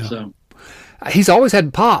 Yeah. So he's always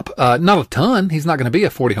had pop. Not a ton. He's not going to be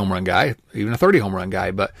a 40 home run guy, even a 30 home run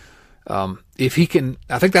guy, but if he can,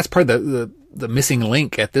 I think that's probably the missing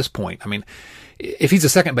link at this point. I mean, if he's a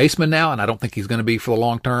second baseman now, and I don't think he's going to be for the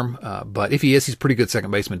long term, but if he is, he's a pretty good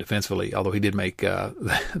second baseman defensively, although he did make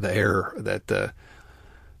the error that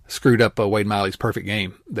screwed up Wade Miley's perfect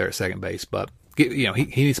game there at second base. But, he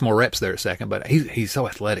needs more reps there at second, but he's so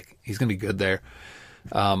athletic. He's going to be good there.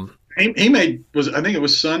 He made, I think it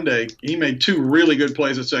was Sunday, he made 2 really good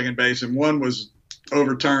plays at second base, and one was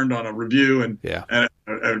overturned on a review, and I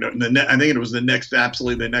think it was the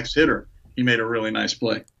next hitter. He made a really nice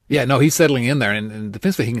play. Yeah, no, he's settling in there, and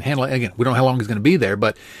defensively he can handle it. Again, we don't know how long he's going to be there,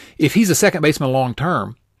 but if he's a second baseman long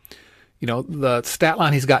term, the stat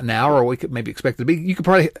line he's got now, or we could maybe expect it to be, you could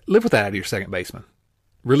probably live with that out of your second baseman.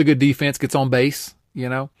 Really good defense, gets on base,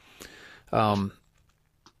 but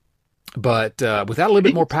without a little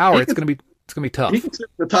bit more power, it's going to be tough. He can sit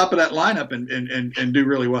at the top of that lineup and do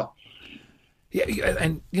really well. Yeah,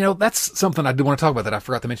 and that's something I do want to talk about that I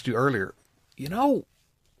forgot to mention to you earlier.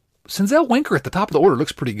 Senzel Winker at the top of the order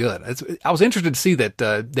looks pretty good. I was interested to see that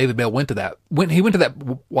David Bell went to that. When he went to that,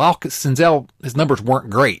 while Senzel, his numbers weren't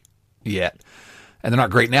great yet, and they're not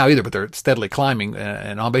great now either, but they're steadily climbing,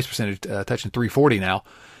 and on base percentage touching .340 now.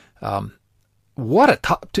 What a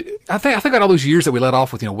top! I think about all those years that we let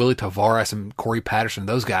off with Willie Tavares and Corey Patterson,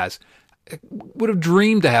 those guys. Would have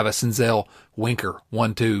dreamed to have a Senzel Winker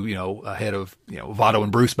 1-2, ahead of Votto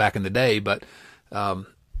and Bruce back in the day, but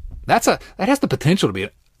that has the potential to be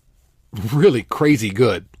a really crazy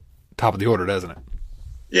good top of the order, doesn't it?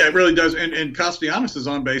 Yeah, it really does. And Castellanos'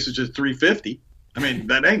 on base is just .350. I mean,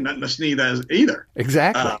 that ain't nothing to sneeze at either.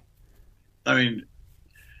 Exactly.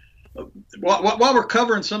 While we're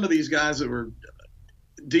covering some of these guys that were.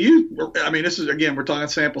 This is, again, we're talking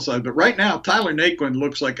sample size, but right now, Tyler Naquin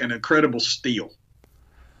looks like an incredible steal.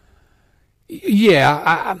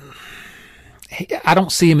 Yeah, I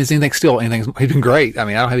don't see him as anything still. He's been great. I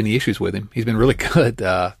mean, I don't have any issues with him. He's been really good.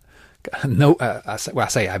 I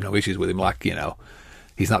say I have no issues with him. Like,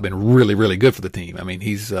 he's not been really, really good for the team. I mean,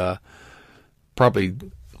 he's probably,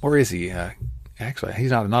 where is he? Actually,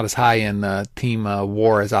 he's not as high in team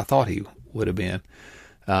WAR as I thought he would have been.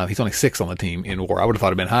 He's only 6th on the team in WAR. I would have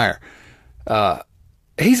thought it'd been higher. I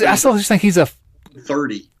still just think he's a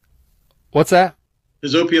 30. What's that?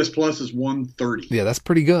 His OPS plus is 130. Yeah, that's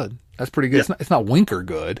pretty good. Yeah. It's not Winker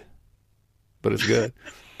good, but it's good.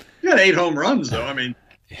 He got 8 home runs though. I mean,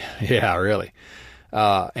 yeah, really,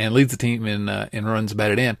 and leads the team in runs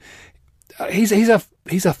batted in. He's a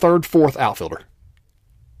 3rd, 4th outfielder.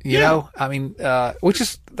 You know, I mean, which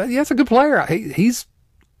is, that's a good player. He's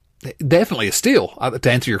definitely a steal,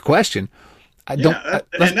 to answer your question. And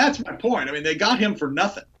that's my point. I mean, they got him for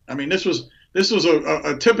nothing. I mean, this was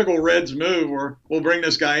a typical Reds move where we'll bring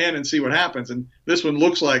this guy in and see what happens. And this one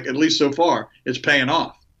looks like, at least so far, it's paying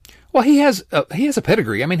off. Well, he has a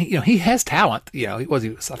pedigree. I mean, he has talent. You know, he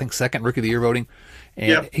was I think second Rookie of the Year voting,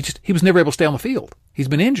 and he was never able to stay on the field. He's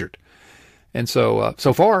been injured. And so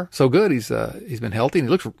far, so good. He's been healthy and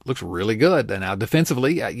he looks really good. And now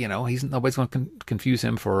defensively, nobody's going to confuse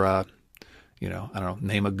him for, I don't know,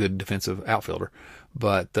 name a good defensive outfielder.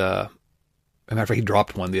 But, as a matter of fact, he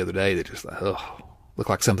dropped one the other day that just, looked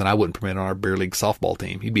like something I wouldn't permit on our beer league softball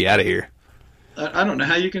team. He'd be out of here. I don't know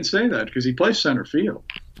how you can say that because he plays center field.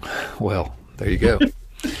 Well, there you go.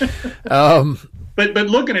 But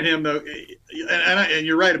looking at him though, and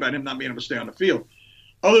you're right about him not being able to stay on the field.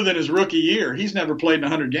 Other than his rookie year, he's never played in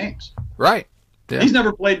 100 games. Right. Yeah. He's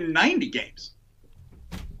never played in 90 games.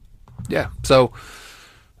 Yeah. So,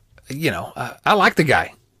 I like the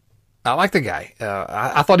guy.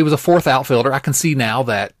 I thought he was a fourth outfielder. I can see now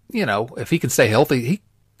that, if he can stay healthy, he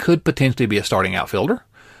could potentially be a starting outfielder.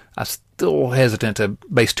 I'm still hesitant to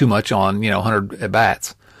base too much on, 100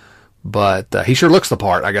 at-bats. But he sure looks the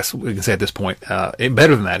part, I guess we can say at this point.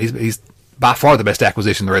 Better than that. He's by far the best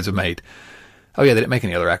acquisition the Reds have made. Oh, yeah, they didn't make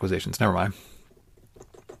any other acquisitions. Never mind.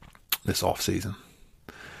 This offseason.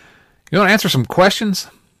 You want to answer some questions?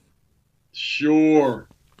 Sure.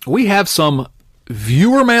 We have some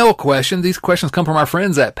viewer mail questions. These questions come from our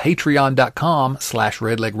friends at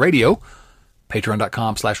patreon.com/redlegradio.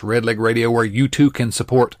 Patreon.com/redlegradio, where you too can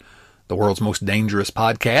support the world's most dangerous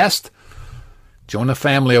podcast. Join the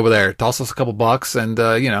family over there. Toss us a couple bucks. And,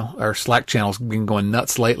 our Slack channel's been going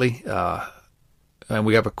nuts lately. And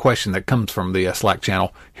we have a question that comes from the Slack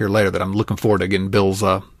channel here later that I'm looking forward to getting Bill's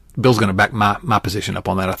going to back my position up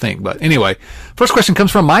on that, I think. But anyway, first question comes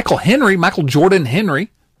from Michael Jordan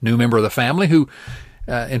Henry, new member of the family, who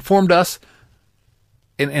informed us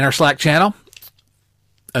in our Slack channel,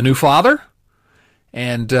 a new father,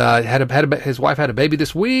 and his wife had a baby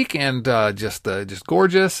this week, and just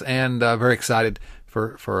gorgeous, and very excited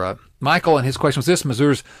for Michael. And his question was this: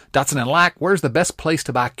 Missouri's Dotson and Lack, where's the best place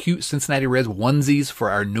to buy cute Cincinnati Reds onesies for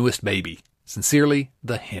our newest baby? Sincerely,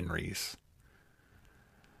 the Henrys.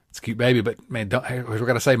 It's a cute baby, but man, here's what I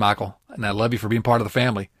gotta say, Michael, and I love you for being part of the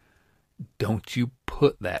family. Don't you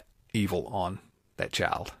put that evil on that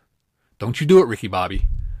child. Don't you do it, Ricky Bobby.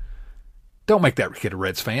 Don't make that kid a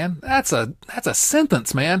Reds fan. That's a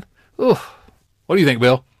sentence, man. Ugh. What do you think,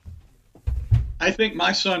 Bill? I think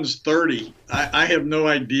my son's 30. I have no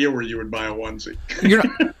idea where you would buy a onesie. Your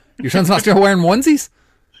son's not still wearing onesies?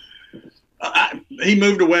 He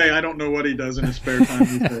moved away. I don't know what he does in his spare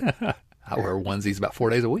time. I wear onesies about 4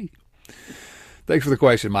 days a week. Thanks for the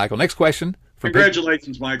question, Michael. Next question.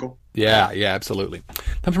 Congratulations, Michael. Yeah, absolutely.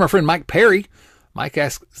 Comes from our friend Mike Perry. Mike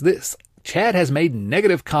asks this: Chad has made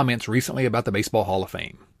negative comments recently about the Baseball Hall of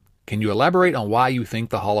Fame. Can you elaborate on why you think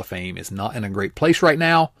the Hall of Fame is not in a great place right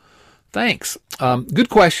now? Thanks. Good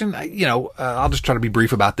question. I'll just try to be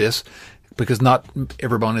brief about this because not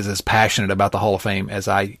everyone is as passionate about the Hall of Fame as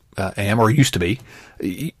I am or used to be.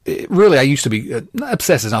 I used to be,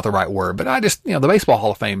 obsessed is not the right word, but I just, the Baseball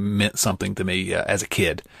Hall of Fame meant something to me as a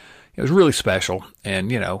kid. It was really special.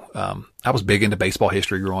 And, I was big into baseball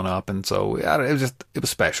history growing up. And so it was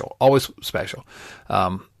special, always special.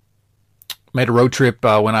 Made a road trip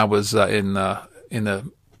when I was in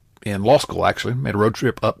law school, actually. Made a road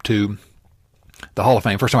trip up to the Hall of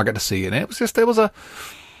Fame. First time I got to see it. And it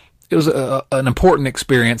was an important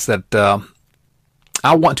experience that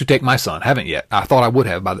I want to take my son. Haven't yet. I thought I would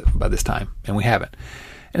have by this time, and we haven't.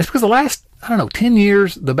 And it's because the last, 10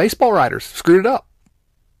 years, the baseball writers screwed it up.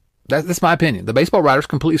 That's my opinion. The baseball writers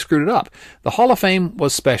completely screwed it up. The Hall of Fame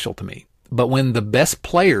was special to me, but when the best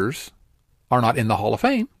players are not in the Hall of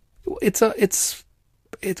Fame, what's the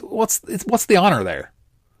honor there?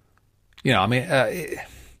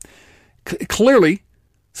 Clearly,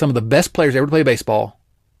 some of the best players ever to play baseball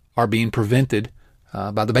are being prevented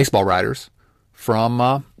by the baseball writers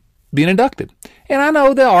from being inducted. And I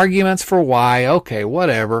know the arguments for why. Okay,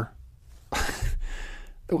 whatever.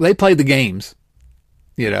 They played the games.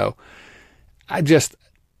 That's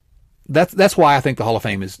why I think the Hall of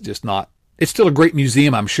Fame is just not. It's still a great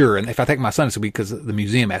museum, I'm sure. And if I take my son, it's because of the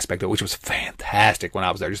museum aspect of it, which was fantastic when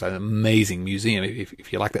I was there. Just an amazing museum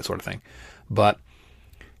if you like that sort of thing. But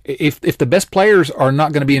if the best players are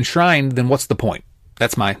not going to be enshrined, then what's the point?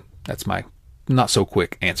 That's my not so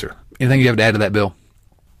quick answer. Anything you have to add to that, Bill?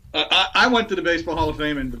 I went to the Baseball Hall of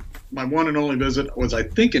Fame, and my one and only visit was, I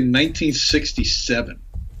think, in 1967.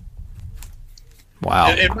 Wow.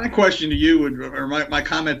 And my question to you would, or my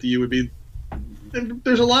comment to you would be,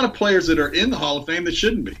 there's a lot of players that are in the Hall of Fame that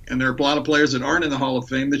shouldn't be, and there are a lot of players that aren't in the Hall of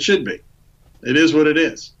Fame that should be. It is what it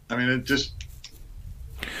is. I mean, it just.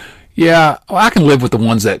 Yeah, well, I can live with the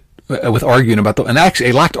ones that with arguing about and actually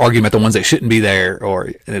I like to argue about the ones that shouldn't be there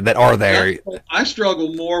or that are there. I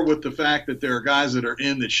struggle more with the fact that there are guys that are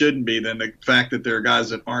in that shouldn't be than the fact that there are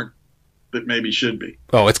guys that aren't that maybe should be.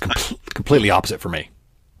 Oh, it's completely opposite for me.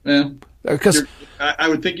 Yeah, because I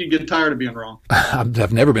would think you'd get tired of being wrong.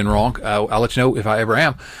 I've never been wrong. I'll let you know if I ever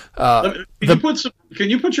am. Can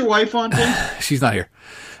you put your wife on, please? She's not here.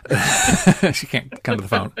 She can't come to the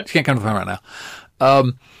phone. She can't come to the phone right now.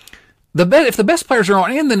 If the best players are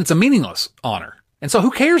in, then it's a meaningless honor. And so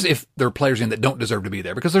who cares if there are players in that don't deserve to be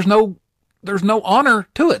there? Because there's no honor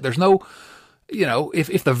to it. There's no,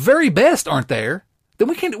 if the very best aren't there, then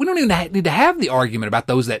we don't even need to have the argument about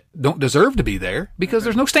those that don't deserve to be there because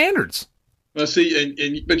there's no standards. Well,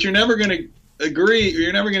 see, but you're never going to agree.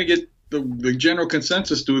 You're never going to get the general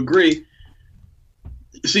consensus to agree.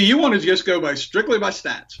 See, you want to just go strictly by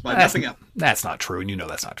stats, by nothing else. That's not true, and you know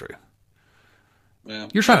that's not true. Well,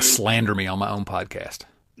 you're trying to slander me on my own podcast.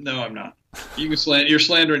 No, I'm not. You can you're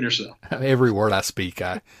slandering yourself. Every word I speak,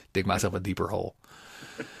 I dig myself a deeper hole.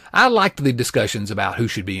 I liked the discussions about who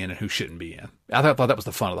should be in and who shouldn't be in. I thought that was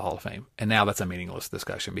the fun of the Hall of Fame, and now that's a meaningless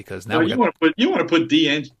discussion because now you want to put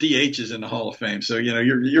DHs in the Hall of Fame. So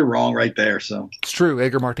you're wrong right there. So it's true.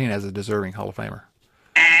 Edgar Martinez is a deserving Hall of Famer.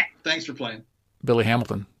 Thanks for playing. Billy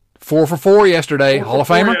Hamilton, 4 for 4 yesterday, Hall of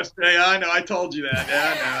Famer. Yesterday, I know. I told you that.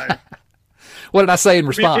 Yeah, I know. What did I say in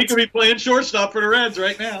response? He could be playing shortstop for the Reds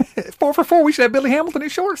right now. 4 for 4. We should have Billy Hamilton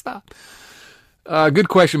at shortstop. Good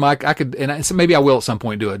question, Mike. So maybe I will at some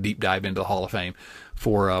point do a deep dive into the Hall of Fame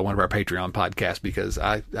for one of our Patreon podcasts because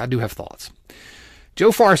I do have thoughts. Joe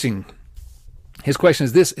Farsing, his question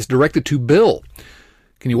is this: is directed to Bill.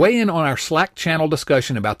 Can you weigh in on our Slack channel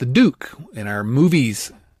discussion about the Duke in our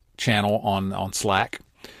movies channel on Slack?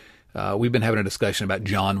 We've been having a discussion about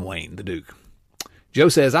John Wayne, the Duke. Joe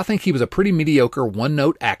says, I think he was a pretty mediocre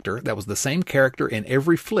one-note actor that was the same character in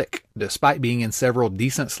every flick, despite being in several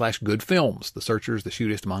decent/good films, The Searchers, The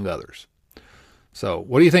Shootist, among others. So,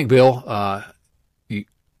 what do you think, Bill?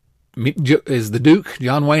 Is the Duke,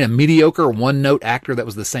 John Wayne, a mediocre one-note actor that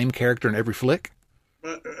was the same character in every flick?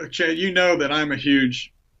 Chad, you know that I'm a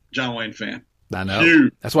huge John Wayne fan. I know.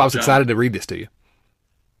 Huge. That's why I was excited to read this to you.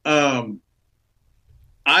 I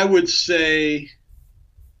would say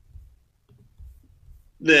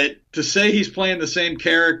that to say he's playing the same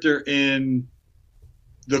character in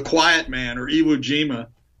The Quiet Man or Iwo Jima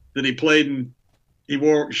that he played in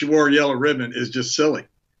She Wore a Yellow Ribbon is just silly.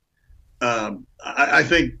 I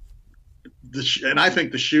think The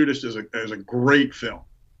Shootist is a great film.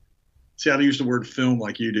 See how to use the word film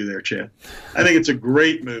like you do there, Chad. I think it's a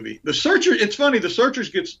great movie. The Searcher, it's funny, The Searchers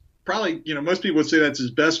gets probably, most people would say that's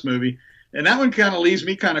his best movie. And that one kind of leaves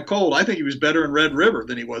me kind of cold. I think he was better in Red River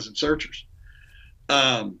than he was in Searchers.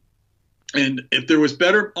 And if there was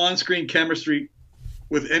better on-screen chemistry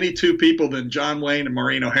with any two people than John Wayne and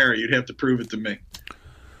Maureen O'Hara, you'd have to prove it to me.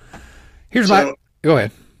 Go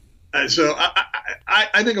ahead. So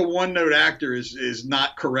I think a one-note actor is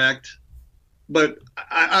not correct, but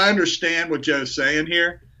I understand what Joe's saying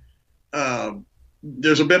here.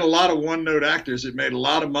 There's been a lot of one-note actors that made a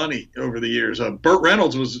lot of money over the years. Burt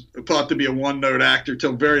Reynolds was thought to be a one-note actor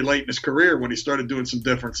till very late in his career when he started doing some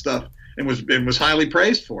different stuff and was highly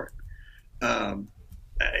praised for it.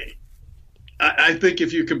 I think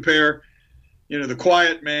if you compare, The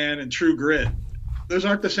Quiet Man and True Grit, those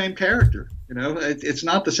aren't the same character. It's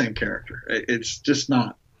not the same character. It's just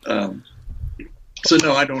not. So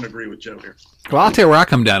no, I don't agree with Joe here. Well, I'll tell you where I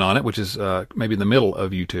come down on it, which is maybe in the middle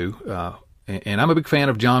of you two. And I'm a big fan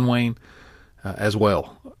of John Wayne as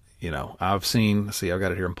well. I've seen, I've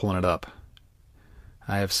got it here, I'm pulling it up.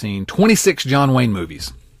 I have seen 26 John Wayne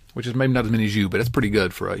movies, which is maybe not as many as you, but it's pretty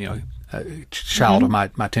good for a child of my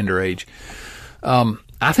tender age.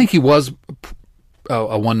 I think he was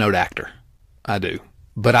a one-note actor. I do.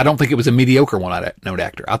 But I don't think it was a mediocre one-note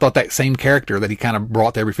actor. I thought that same character that he kind of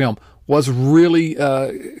brought to every film was really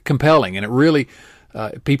compelling, and it really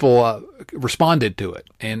people responded to it.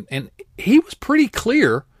 And he was pretty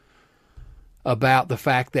clear about the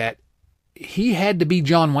fact that he had to be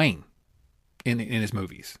John Wayne in his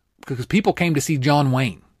movies because people came to see John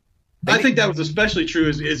Wayne. I think that was especially true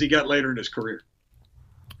as he got later in his career.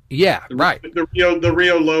 Yeah, right. The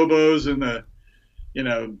Rio Lobos and the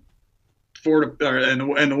the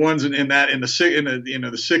ones in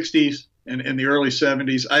the 60s and in the early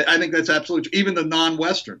 70s. I think that's absolutely true. Even the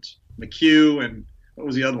non-westerns, McHugh and what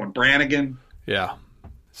was the other one, Brannigan. Yeah.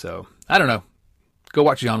 So I don't know. Go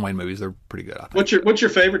watch John Wayne movies. They're pretty good, I think. What's your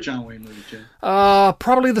favorite John Wayne movie, Jim?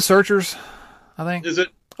 Probably The Searchers, I think. Is it?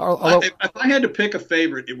 Although, if I had to pick a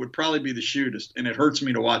favorite, it would probably be The Shootist, and it hurts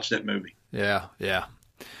me to watch that movie. Yeah.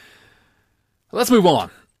 Let's move on.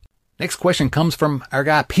 Next question comes from our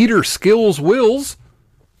guy, Peter Skills Wills.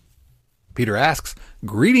 Peter asks,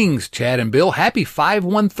 greetings, Chad and Bill. Happy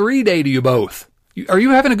 513 day to you both. Are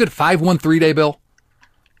you having a good 513 day, Bill?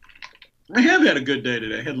 I have had a good day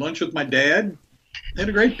today. Had lunch with my dad. Had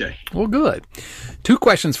a great day. Well, good. 2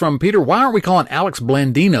 questions from Peter. Why aren't we calling Alex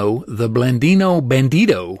Blandino the Blandino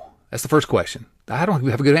Bandito? That's the first question. I don't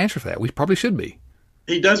have a good answer for that. We probably should be.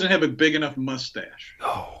 He doesn't have a big enough mustache.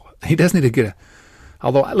 Oh, he does need to get a...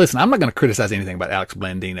 Although, listen, I'm not going to criticize anything about Alex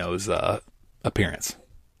Blandino's appearance.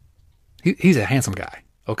 He's a handsome guy,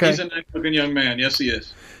 okay? He's a nice-looking young man. Yes, he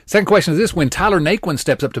is. Second question is this. When Tyler Naquin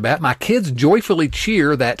steps up to bat, my kids joyfully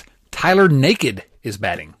cheer that Tyler Naked is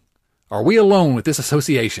batting. Are we alone with this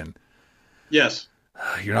association? Yes.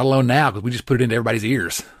 You're not alone now because we just put it into everybody's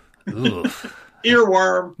ears. Ugh.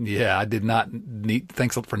 Earworm. Yeah, I did not need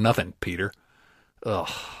thanks for nothing, Peter. Ugh.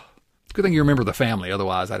 It's a good thing you remember the family.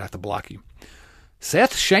 Otherwise, I'd have to block you.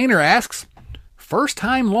 Seth Shaner asks, first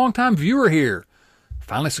time, long time viewer here.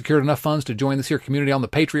 Finally secured enough funds to join this here community on the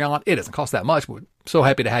Patreon. It doesn't cost that much, but so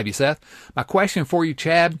happy to have you, Seth. My question for you,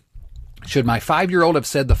 Chad, should my 5-year-old have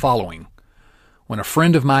said the following when a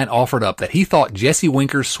friend of mine offered up that he thought Jesse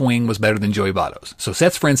Winker's swing was better than Joey Votto's? So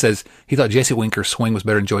Seth's friend says he thought Jesse Winker's swing was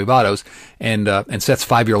better than Joey Votto's, and Seth's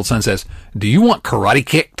 5-year-old son says, do you want karate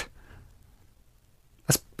kicked?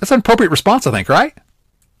 That's an appropriate response, I think, right?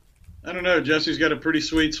 I don't know. Jesse's got a pretty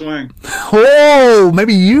sweet swing. Oh,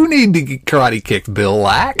 maybe you need to get karate kicked, Bill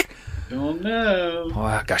Lack. Don't know.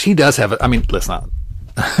 Oh, gosh, he does have it. I mean, listen,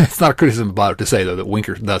 it's not a criticism about it to say, though, that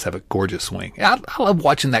Winker does have a gorgeous swing. I love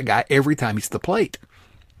watching that guy every time he's at the plate.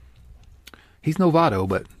 He's no Votto,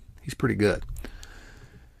 but he's pretty good.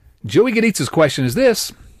 Joey Gaditz's question is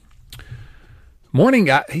this. Morning,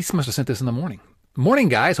 guy. He must have sent this in the morning. Morning,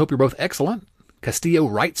 guys. Hope you're both excellent. Castillo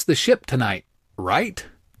rights the ship tonight, right?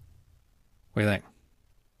 What do you think?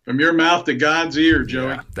 From your mouth to God's ear,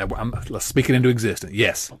 Joey. Yeah, let's speak it into existence.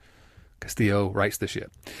 Yes. Castillo rights the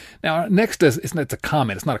ship. Now, next it's a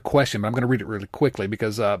comment. It's not a question, but I'm going to read it really quickly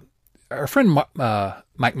because our friend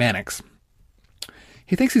Mike Mannix,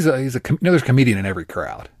 he thinks there's a comedian in every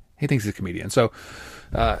crowd. He thinks he's a comedian. So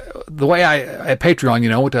the way at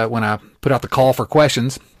Patreon, when I put out the call for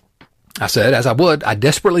questions, I said, as I would, I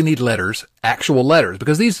desperately need letters, actual letters,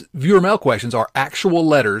 because these viewer mail questions are actual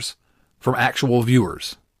letters from actual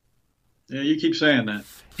viewers. Yeah, you keep saying that.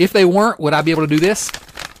 If they weren't, would I be able to do this?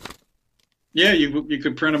 Yeah, you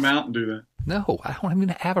could print them out and do that. No, I don't even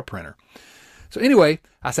have a printer. So anyway,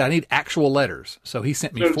 I said I need actual letters. So he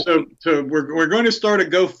sent me. So we're going to start a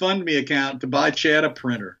GoFundMe account to buy Chad a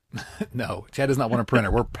printer. No, Chad does not want a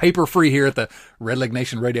printer. We're paper free here at the Red Leg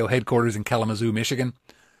Nation Radio headquarters in Kalamazoo, Michigan.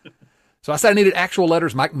 So I said I needed actual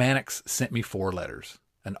letters. Mike Mannix sent me 4 letters: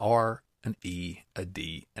 an R, an E, a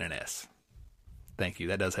D, and an S. Thank you.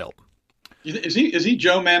 That does help. Is he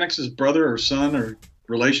Joe Mannix's brother or son or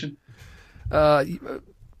relation?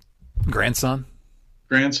 Grandson.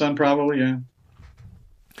 Grandson, probably, yeah.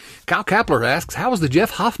 Kyle Kapler asks, how was the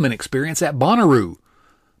Jeff Hoffman experience at Bonnaroo?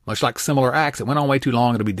 Much like similar acts, it went on way too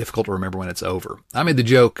long. It'll be difficult to remember when it's over. I made the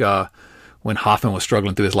joke when Hoffman was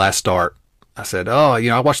struggling through his last start. I said,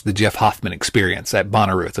 I watched the Jeff Hoffman experience at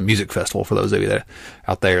Bonnaroo. It's a music festival for those of you that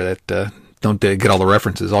out there that don't get all the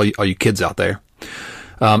references, all you kids out there.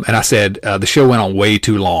 And I said, the show went on way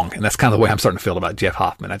too long. And that's kind of the way I'm starting to feel about Jeff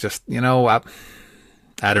Hoffman. I just,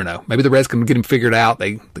 I don't know. Maybe the Reds can get him figured out.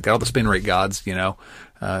 They got all the spin rate gods,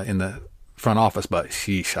 in the front office. But,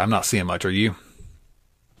 sheesh, I'm not seeing much. Are you?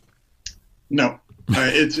 No.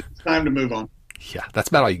 It's time to move on. Yeah, that's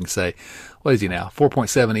about all you can say. What is he now?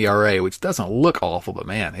 4.7 ERA, which doesn't look awful. But,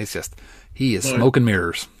 man, it's just he is smoke and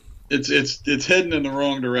mirrors. It's heading in the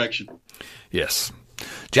wrong direction. Yes.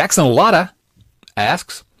 Jackson Lotta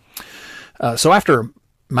asks, so after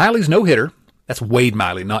Miley's no-hitter, that's Wade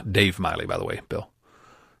Miley, not Dave Miley, by the way, Bill.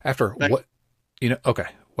 After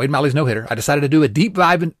Wade Miley's no-hitter, I decided to do a deep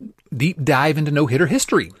dive into no-hitter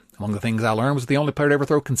history. Among the things I learned was the only player to ever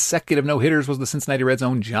throw consecutive no-hitters was the Cincinnati Reds'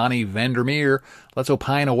 own Johnny Vandermeer. Let's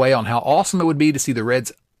opine away on how awesome it would be to see the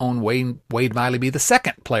Reds' own Wade Miley be the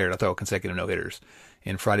second player to throw consecutive no-hitters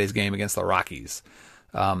in Friday's game against the Rockies.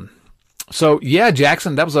 So yeah,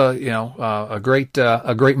 Jackson, that was a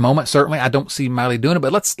great moment. Certainly, I don't see Miley doing it,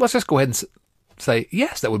 but let's just go ahead and say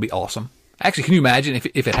yes, that would be awesome. Actually, can you imagine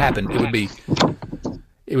if it happened?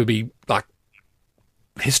 It would be like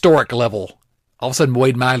historic level. All of a sudden,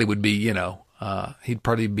 Wade Miley would be he'd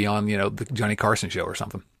probably be on, the Johnny Carson show or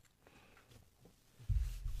something.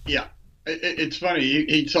 Yeah. It's funny.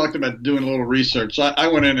 He talked about doing a little research. So I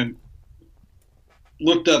went in and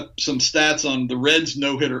looked up some stats on the Reds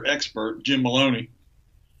no-hitter expert, Jim Maloney.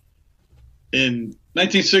 In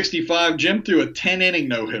 1965, Jim threw a 10-inning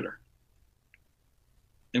no-hitter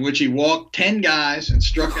in which he walked 10 guys and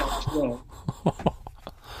struck out 12.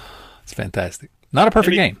 It's fantastic. Not a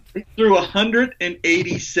perfect game. He threw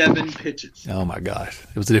 187 pitches. Oh, my gosh.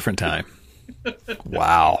 It was a different time.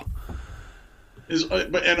 Wow.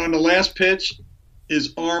 And on the last pitch,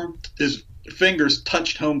 his fingers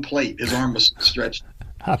touched home plate. His arm was stretched.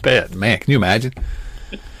 I bet. Man, can you imagine?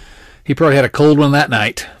 He probably had a cold one that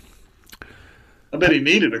night. I bet he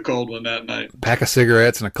needed a cold one that night. Pack of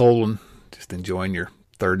cigarettes and a cold one. Just enjoying your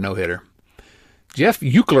third no-hitter. Jeff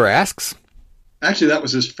Euchler asks. Actually, that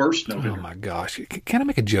was his first no-hitter. Oh, my gosh. Can I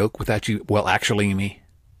make a joke without you, actually me?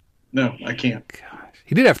 No, I can't. Gosh.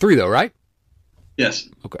 He did have 3, though, right? Yes.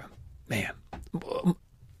 Okay. Man.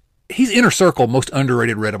 He's inner circle most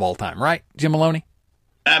underrated Red of all time, right, Jim Maloney?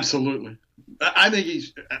 Absolutely. I think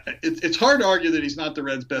it's hard to argue that he's not the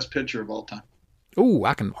Reds' best pitcher of all time. Oh,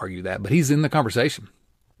 I can argue that, but he's in the conversation.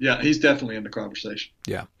 Yeah, he's definitely in the conversation.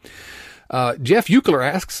 Yeah. Jeff Euchler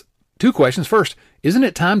asks 2 questions. First, isn't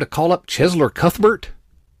it time to call up Chesler Cuthbert?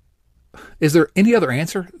 Is there any other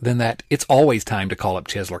answer than that it's always time to call up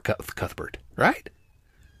Chesler Cuthbert, right?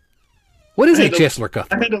 What is a Chesler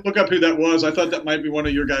Cuthbert? I had to look up who that was. I thought that might be one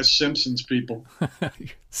of your guys' Simpsons people.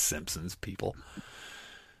 Simpsons people.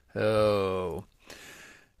 Oh.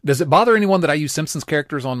 Does it bother anyone that I use Simpsons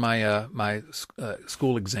characters on my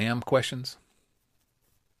school exam questions?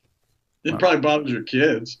 It probably bothers your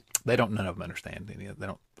kids. None of them understand any of it. They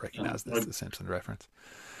don't recognize this, the Simpsons reference.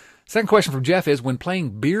 Second question from Jeff is, when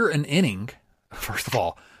playing beer an inning, first of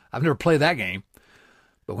all, I've never played that game,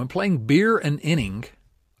 but when playing beer an inning,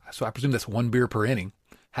 so I presume that's 1 beer per inning,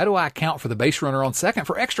 how do I account for the base runner on second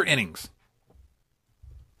for extra innings?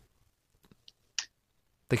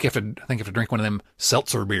 I think you have to drink one of them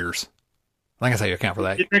seltzer beers. I think that's how you account for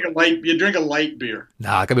that. You drink a light beer.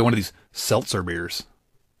 Nah, it could be one of these seltzer beers.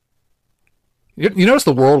 You notice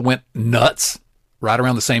the world went nuts right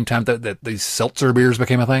around the same time that these seltzer beers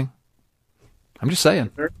became a thing? I'm just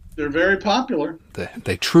saying. They're very popular.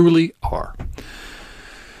 They truly are.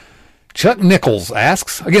 Chuck Nichols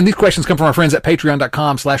asks, again, these questions come from our friends at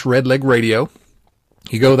patreon.com/redlegradio.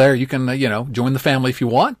 You go there, you can, join the family if you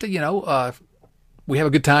want. We have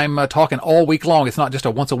a good time talking all week long. It's not just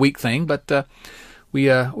a once a week thing, but we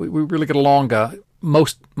really get along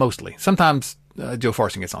mostly. Sometimes Joe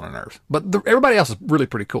Farson gets on our nerves, but everybody else is really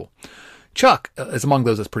pretty cool. Chuck is among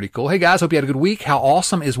those that's pretty cool. Hey guys, hope you had a good week. How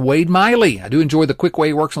awesome is Wade Miley? I do enjoy the quick way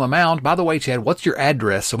he works on the mound. By the way, Chad, what's your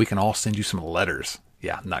address so we can all send you some letters?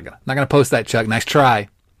 Yeah, I'm not gonna post that, Chuck. Nice try.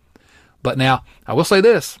 But now I will say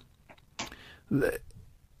this: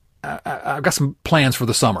 I've got some plans for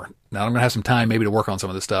the summer. Now I'm gonna have some time maybe to work on some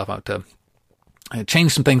of this stuff to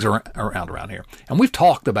change some things around here. And we've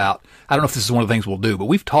talked about. I don't know if this is one of the things we'll do, but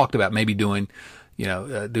we've talked about maybe doing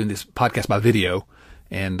this podcast by video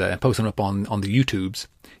and posting up on the YouTubes.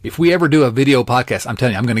 If we ever do a video podcast, I'm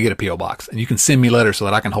telling you, I'm going to get a P.O. box, and you can send me letters so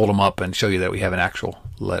that I can hold them up and show you that we have an actual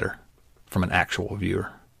letter from an actual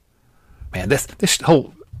viewer. Man, this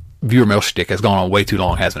whole viewer mail shtick has gone on way too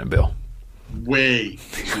long, hasn't it, Bill? Way.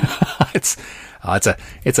 It's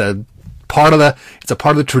a part of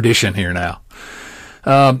the tradition here now.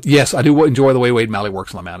 Yes, I do enjoy the way Wade Miley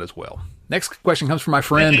works on the mound as well. Next question comes from my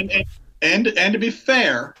friend. And to be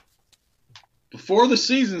fair, before the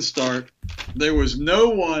season start, there was no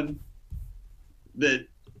one that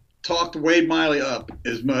talked Wade Miley up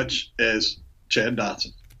as much as Chad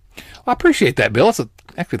Dotson. Well, I appreciate that, Bill. It's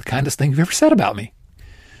actually the kindest thing you've ever said about me.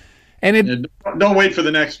 And don't wait for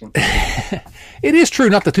the next one. It is true,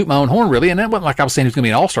 not to toot my own horn, really. And it wasn't like I was saying he was going to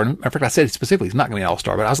be an all-star. In fact, I said specifically he's not going to be an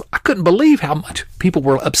all-star. But I couldn't believe how much people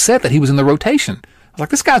were upset that he was in the rotation. I was like,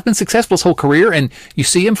 this guy's been successful his whole career, and you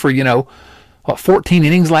see him for 14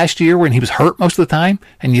 innings last year when he was hurt most of the time,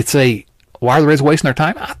 and you'd say, why are the Reds wasting their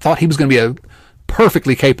time? I thought he was going to be a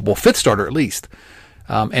perfectly capable fifth starter at least.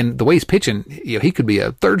 And the way he's pitching, he could be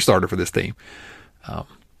a third starter for this team.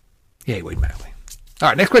 Wade Miley. All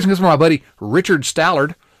right, next question comes from my buddy Richard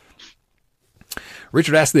Stallard.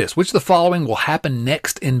 Richard asked this: which of the following will happen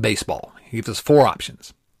next in baseball? He gives us 4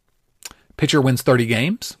 options. Pitcher wins 30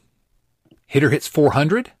 games. Hitter hits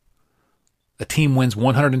 400. A team wins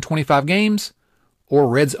 125 games. Or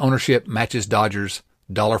Reds ownership matches Dodgers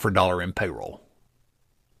dollar for dollar in payroll.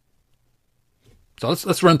 So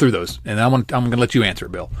let's run through those, and I'm going to let you answer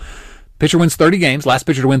it, Bill. Pitcher wins 30 games. Last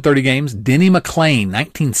pitcher to win 30 games, Denny McLain,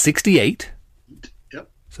 1968.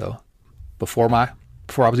 So before I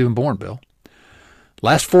was even born, Bill.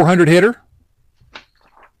 Last 400 hitter,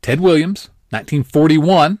 Ted Williams,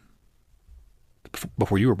 1941,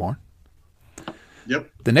 before you were born. Yep.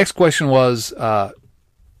 The next question was a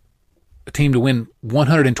team to win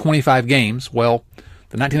 125 games. Well,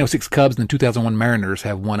 the 1906 Cubs and the 2001 Mariners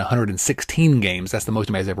have won 116 games. That's the most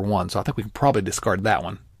anybody's ever won. So I think we can probably discard that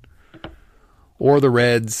one. Or the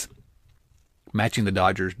Reds matching the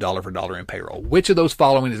Dodgers dollar for dollar in payroll. Which of those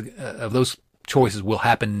following of those choices will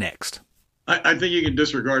happen next? I think you can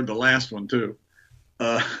disregard the last one too,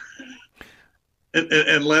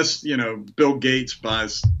 unless Bill Gates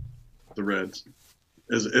buys the Reds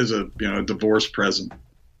as a divorce present.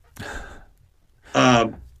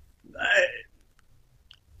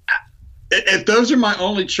 If those are my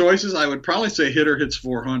only choices, I would probably say hitter hits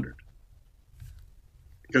 400.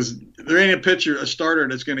 Because there ain't a starter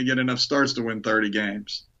that's going to get enough starts to win 30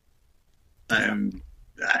 games. And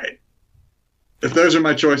if those are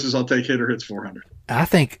my choices, I'll take hitter hits 400. I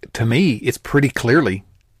think, to me, it's pretty clearly,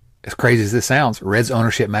 as crazy as this sounds, Reds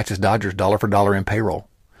ownership matches Dodgers dollar for dollar in payroll.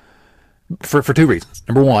 For two reasons.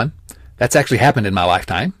 Number one, that's actually happened in my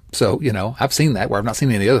lifetime. So, I've seen that where I've not seen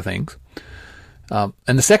any of the other things.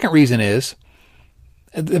 And the second reason is,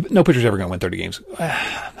 no pitcher's ever going to win 30 games.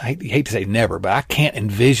 I hate to say never, but I can't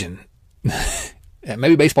envision.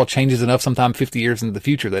 Maybe baseball changes enough sometime 50 years into the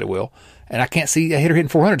future that it will. And I can't see a hitter hitting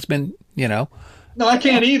 400. It's been, No, I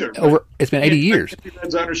can't either. It's been 80 years.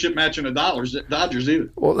 Reds ownership matching the Dodgers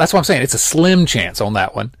either. Well, that's what I'm saying. It's a slim chance on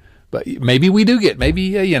that one. But maybe we do get,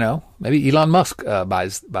 maybe Elon Musk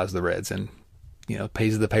buys the Reds and,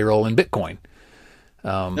 pays the payroll in Bitcoin.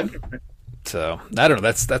 So I don't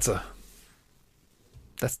know.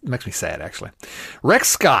 That makes me sad, actually. Rex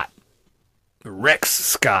Scott.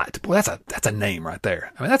 Boy, that's a name right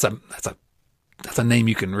there. I mean, that's a name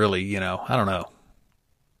you can really, I don't know.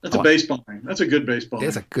 That's a baseball name. That's a good baseball name.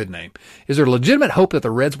 It's a good name. Is there legitimate hope that the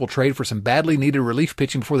Reds will trade for some badly needed relief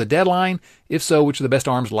pitching before the deadline? If so, which are the best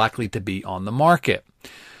arms likely to be on the market?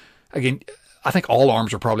 Again, I think all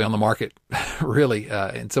arms are probably on the market, really,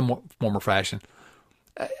 in some form or fashion.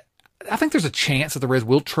 I think there's a chance that the Reds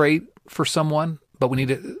will trade for someone, but we need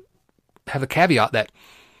to have the caveat that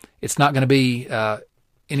it's not going to be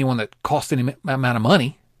anyone that costs any amount of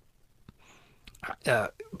money.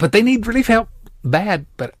 But they need relief help bad,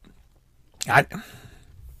 but I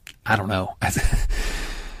don't know.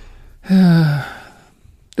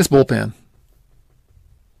 This bullpen.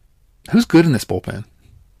 Who's good in this bullpen?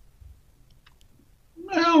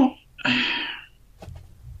 Well,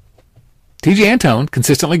 T.J. Antone,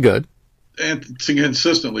 consistently good. And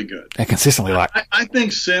consistently good. And consistently I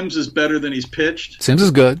think Sims is better than he's pitched. Sims is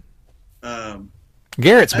good.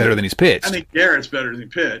 Garrett's better than he's pitched. I think Garrett's better than he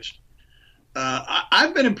pitched.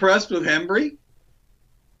 I've been impressed with Hembree.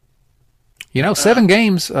 7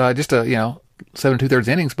 games, just 7 2/3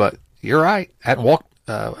 innings, but you're right. Hadn't walked.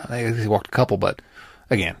 I think he walked a couple, but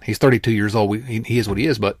again, he's 32 years old. He is what he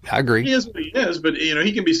is, but I agree. He is what he is, but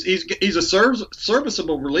he can be. He's a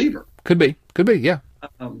serviceable reliever. Could be, yeah.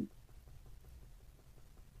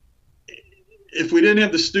 If we didn't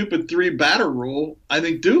have the stupid 3-batter rule, I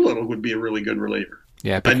think Doolittle would be a really good reliever.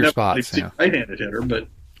 Yeah, pick your spots. Yeah. Right-handed hitter, but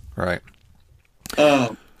right.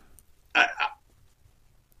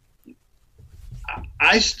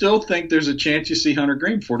 I still think there's a chance you see Hunter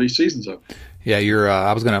Green before these season's over. Yeah, you're.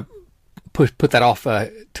 I was going to put that off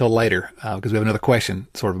till later because we have another question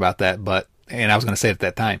sort of about that. And I was going to say it at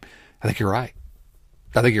that time. I think you're right.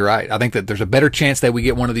 I think that there's a better chance that we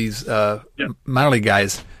get one of these minor league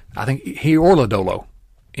guys. I think he or Lodolo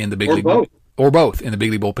in the big league, or both in the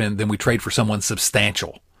big league bullpen. Then we trade for someone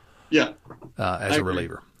substantial. Yeah, as a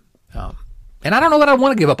reliever. And I don't know that I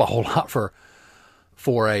want to give up a whole lot for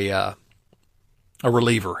a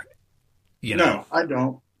reliever. No, I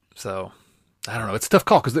don't. So I don't know. It's a tough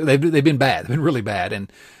call because they've been bad. They've been really bad,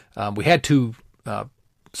 and we had 2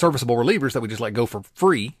 serviceable relievers that we just let go for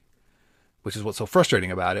free, which is what's so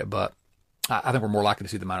frustrating about it. But I think we're more likely to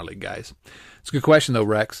see the minor league guys. It's a good question, though,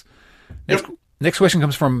 Rex. Next question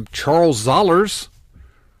comes from Charles Zollers.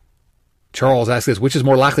 Charles asks this: which is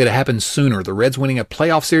more likely to happen sooner, the Reds winning a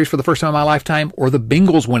playoff series for the first time in my lifetime or the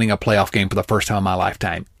Bengals winning a playoff game for the first time in my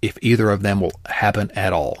lifetime, if either of them will happen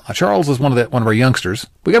at all? Now, Charles is one of our youngsters.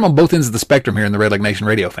 We got him on both ends of the spectrum here in the Red Leg Nation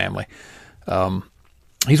radio family.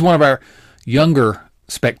 He's one of our younger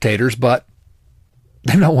spectators, but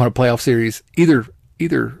they've not won a playoff series either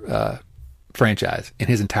franchise in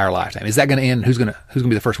his entire lifetime. Is that going to end? Who's going to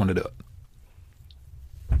be the first one to do it?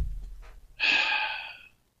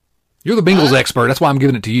 You're the Bengals expert. That's why I'm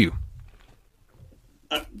giving it to you.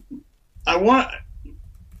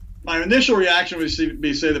 my initial reaction would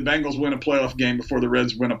be say the Bengals win a playoff game before the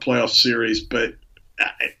Reds win a playoff series, but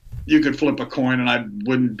you could flip a coin, and I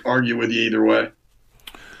wouldn't argue with you either way.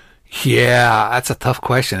 Yeah, that's a tough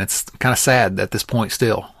question. It's kind of sad at this point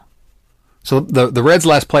still. So the Reds'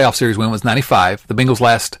 last playoff series win was 95. The Bengals'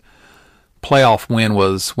 last playoff win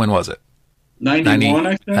was, when was it? 91,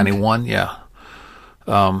 I think. 91, yeah.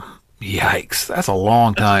 Yikes, that's a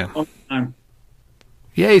long time.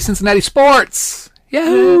 Yay, Cincinnati sports!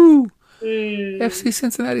 Yahoo! Hey. FC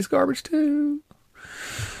Cincinnati's garbage too.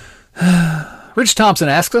 Rich Thompson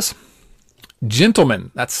asks us,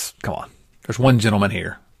 gentlemen, come on. There's one gentleman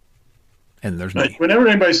here. And there's me. Whenever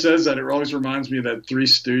anybody says that, it always reminds me of that Three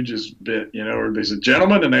Stooges bit, where there's a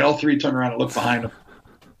gentleman and they all three turn around and look behind them.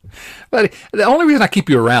 But the only reason I keep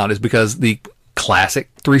you around is because the classic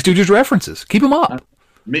Three Stooges references. Keep them up.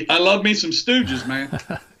 I love me some Stooges, man.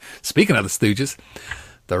 Speaking of the Stooges,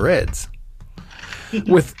 the Reds.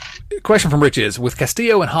 With question from Rich is, with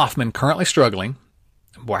Castillo and Hoffman currently struggling,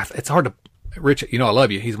 boy, it's hard to, Rich, I love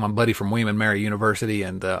you. He's my buddy from William & Mary University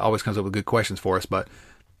and always comes up with good questions for us, but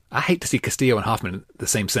I hate to see Castillo and Hoffman in the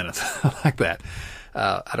same sentence like that.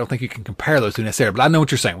 I don't think you can compare those two necessarily, but I know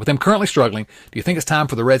what you're saying. With them currently struggling, do you think it's time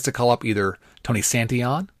for the Reds to call up either Tony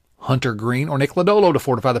Santillan, Hunter Green, or Nick Lodolo to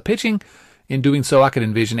fortify the pitching? In doing so, I could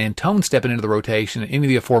envision Antone stepping into the rotation, any of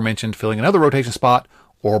the aforementioned filling another rotation spot,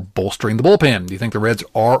 or bolstering the bullpen. Do you think the Reds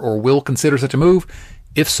are or will consider such a move?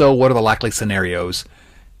 If so, what are the likely scenarios,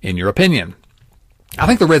 in your opinion? I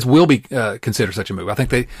think the Reds will be consider such a move. I think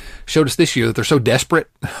they showed us this year that they're so desperate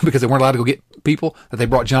because they weren't allowed to go get people that they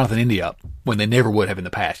brought Jonathan India up when they never would have in the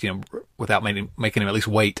past, without making him at least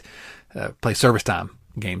wait, play service time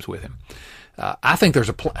games with him. I think there's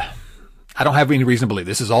I don't have any reason to believe.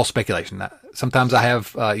 This is all speculation. Sometimes I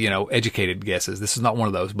have, educated guesses. This is not one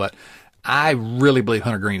of those, but I really believe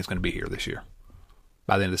Hunter Green is going to be here this year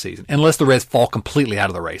by the end of the season. Unless the Reds fall completely out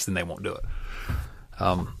of the race, then they won't do it.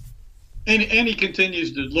 And he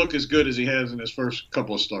continues to look as good as he has in his first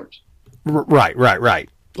couple of starts. Right.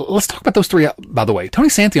 Let's talk about those three, by the way. Tony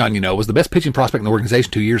Santillan, was the best pitching prospect in the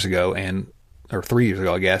organization 2 years ago, or 3 years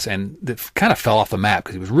ago, I guess, and it kind of fell off the map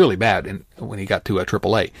because he was really bad when he got to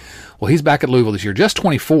AAA. Well, he's back at Louisville this year, just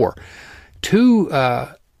 24. 2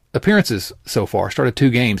 appearances so far, started 2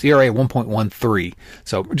 games, ERA 1.13.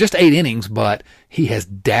 So just 8 innings, but he has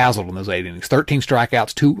dazzled in those 8 innings. 13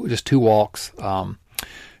 strikeouts, just 2 walks.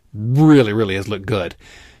 Really, really has looked good.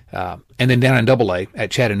 And then down in AA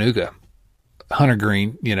at Chattanooga, Hunter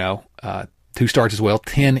Green, 2 starts as well,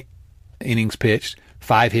 10 innings pitched,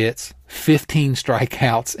 5 hits, 15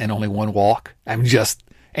 strikeouts, and only 1 walk.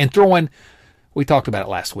 And throwing, we talked about it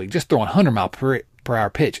last week, just throwing 100 mile per hour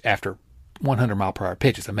pitch after 100 mile per hour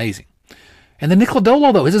pitch is amazing. And then Nick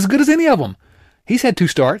Lodolo, though, is as good as any of them. He's had 2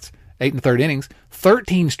 starts, 8 1/3 innings,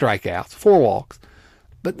 13 strikeouts, 4 walks.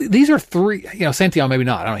 But these are 3, Santillan maybe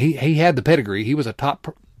not. I don't know. He had the pedigree. He was a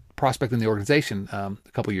top prospect in the organization a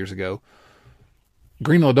couple of years ago.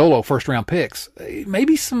 Green, Lodolo, first round picks.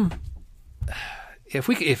 Maybe some, if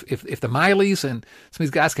the Mileys and some of these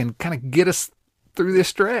guys can kind of get us through this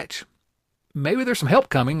stretch, maybe there's some help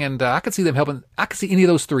coming, and I could see them helping. I could see any of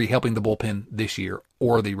those 3 helping the bullpen this year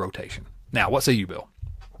or the rotation. Now, what say you, Bill?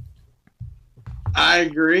 I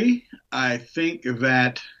agree. I think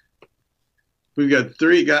that we've got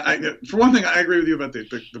 3 guys. For one thing, I agree with you about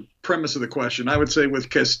the premise of the question. I would say with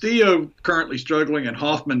Castillo currently struggling and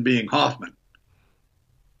Hoffman being Hoffman.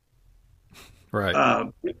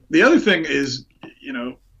 Right. The other thing is,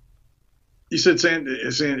 you said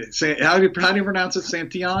how do you pronounce it?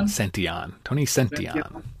 Santillan? Santillan. Tony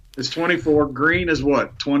Santillan. Is 24. Green is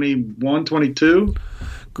what? 21, 22?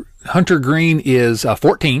 Hunter Green is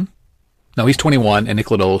 14. No, he's 21, and Nick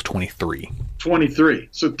Lodolo is 23. 23.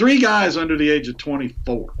 So 3 guys under the age of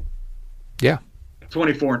 24. Yeah.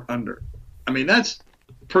 24 and under. I mean, that's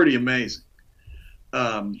pretty amazing.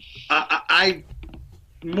 I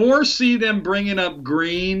more see them bringing up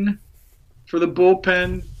Green for the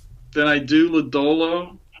bullpen than I do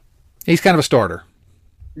Lodolo. He's kind of a starter.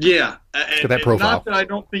 Yeah. Got that profile. Not that I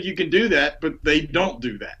don't think you can do that, but they don't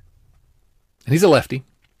do that. And he's a lefty.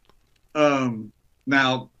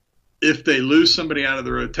 Now, if they lose somebody out of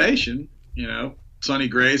the rotation, Sonny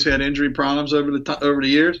Gray's had injury problems over the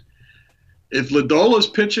years. If Lodolo's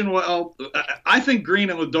pitching well, I think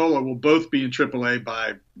Green and Lodolo will both be in AAA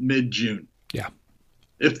by mid-June. Yeah.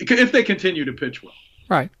 If they continue to pitch well.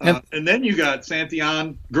 Right. And then you got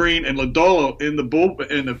Santillan, Green, and Lodolo in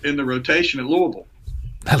the in the rotation at Louisville.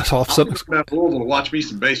 That's all of a sudden. Louisville to watch me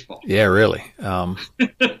some baseball. Yeah, really. And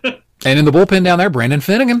in the bullpen down there, Brandon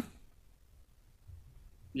Finnegan.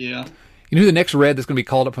 Yeah. You know who the next Red that's going to be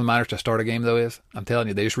called up from the minors to start a game, though, is? I'm telling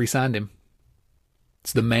you, they just re-signed him.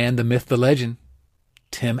 It's the man, the myth, the legend,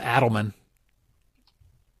 Tim Adelman.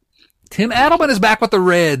 Tim Adelman is back with the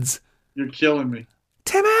Reds. You're killing me.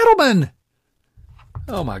 Tim Adelman.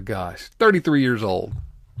 Oh, my gosh. 33 years old.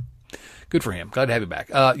 Good for him. Glad to have you back.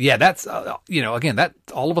 Yeah, that's, again, that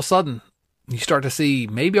all of a sudden you start to see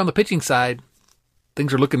maybe on the pitching side,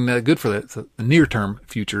 things are looking good for the near-term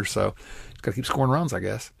future. So just got to keep scoring runs, I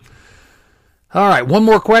guess. All right, one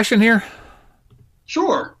more question here.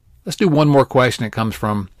 Sure. Let's do one more question. It comes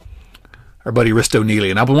from our buddy Risto Neely.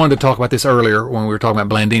 And I wanted to talk about this earlier when we were talking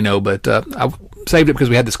about Blandino, but I saved it because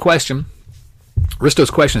we had this question. Risto's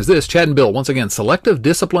question is this. Chad and Bill, once again, selective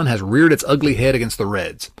discipline has reared its ugly head against the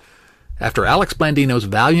Reds. After Alex Blandino's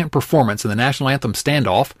valiant performance in the national anthem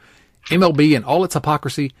standoff, MLB in all its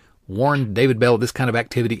hypocrisy warned David Bell this kind of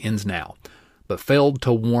activity ends now, but failed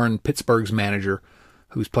to warn Pittsburgh's manager,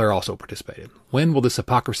 whose player also participated. When will this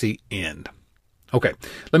hypocrisy end? Okay,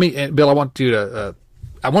 Bill, I wanted to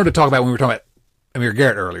talk about when we were talking about Amir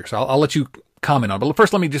Garrett earlier, so I'll let you comment on it. But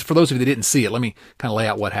first, let me just, for those of you that didn't see it, let me kind of lay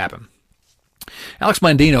out what happened. Alex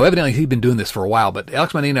Blandino, evidently he'd been doing this for a while, but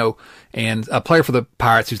Alex Blandino and a player for the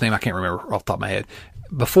Pirates, whose name I can't remember off the top of my head,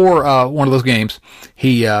 before one of those games,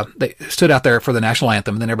 they stood out there for the national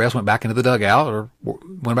anthem, and then everybody else went back into the dugout or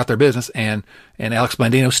went about their business, and Alex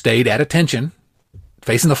Blandino stayed at attention,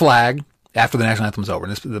 facing the flag after the national anthem was over,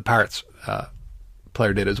 and the Pirates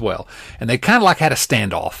player did as well. And they kind of like had a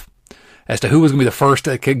standoff as to who was going to be the first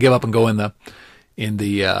to give up and go in the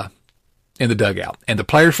dugout. And the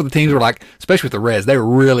players for the teams were like, especially with the Reds, they were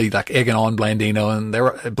really like egging on Blandino, and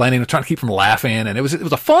Blandino trying to keep from laughing. And it was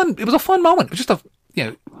a fun moment. It was just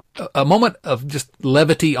a moment of just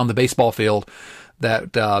levity on the baseball field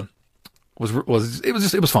that was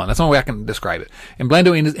fun. That's the only way I can describe it. And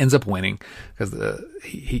Blandino ends up winning because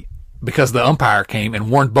the umpire came and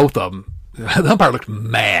warned both of them. The umpire looked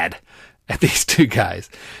mad at these two guys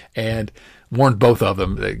and warned both of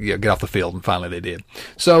them to get off the field, and finally they did.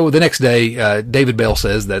 So the next day, David Bell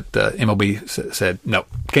says that MLB said, no,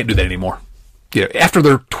 can't do that anymore. After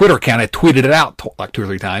their Twitter account had tweeted it out like 2 or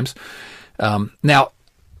 3 times. Now,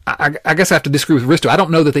 I guess I have to disagree with Risto. I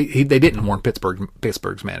don't know that they didn't warn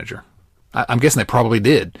Pittsburgh's manager. I'm guessing they probably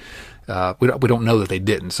did. We don't know that they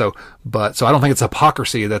didn't. So I don't think it's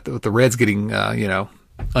hypocrisy that the Reds getting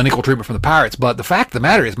unequal treatment from the Pirates. But the fact of the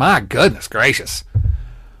matter is, my goodness gracious,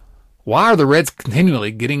 why are the Reds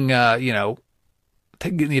continually getting getting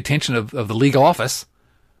the attention of the league office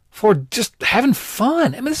for just having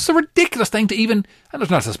fun? I mean, this is a ridiculous thing to even, I know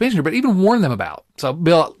it's not a suspension, but even warn them about. So,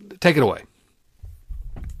 Bill, take it away.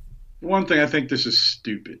 One thing, I think this is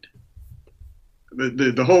stupid.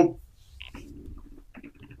 The whole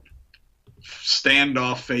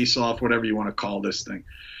standoff, face-off, whatever you want to call this thing.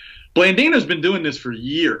 Blandino's been doing this for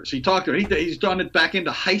years. He's done it back into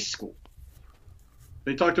high school.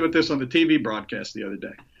 They talked about this on the TV broadcast the other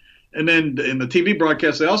day. And then in the TV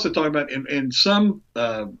broadcast, they also talked about in some,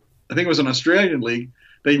 I think it was an Australian league,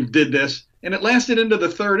 they did this, and it lasted into the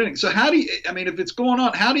 3rd inning. So if it's going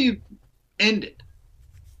on, how do you end it?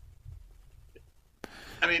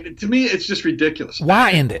 I mean, to me, it's just ridiculous.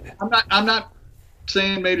 Why end it? I'm not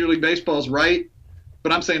saying Major League Baseball is right,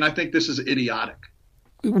 but I'm saying I think this is idiotic.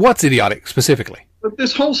 What's idiotic specifically? But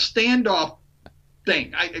this whole standoff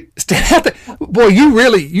thing. Boy,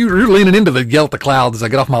 you're leaning into the yell at the clouds as I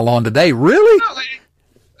get off my lawn today. Really?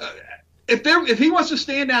 No, if he wants to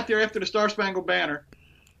stand out there after the Star Spangled Banner,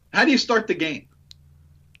 how do you start the game?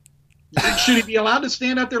 Should he be allowed to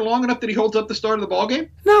stand out there long enough that he holds up the start of the ball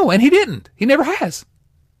game? No, and he didn't. He never has.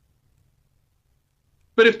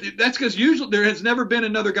 But if that's because usually there has never been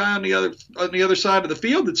another guy on the other side of the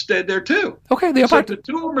field that stayed there too. Okay, the umpire. So if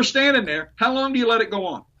the 2 of them are standing there, how long do you let it go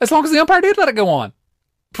on? As long as the umpire did let it go on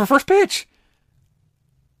for first pitch.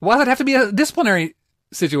 Why does it have to be a disciplinary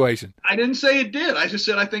situation? I didn't say it did. I just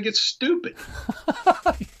said I think it's stupid.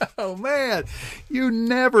 Oh man, you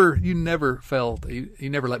never felt. You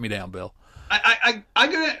never let me down, Bill. I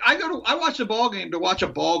watch a ball game to watch a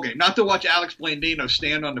ball game, not to watch Alex Blandino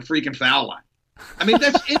stand on the freaking foul line. I mean,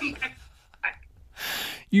 that's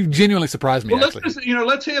you genuinely surprised me. Well,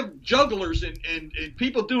 let's have jugglers and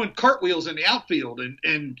people doing cartwheels in the outfield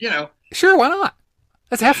and. Sure, why not?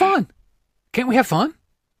 Let's have fun. Can't we have fun?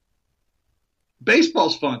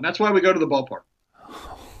 Baseball's fun. That's why we go to the ballpark.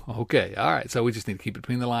 Okay, all right. So we just need to keep it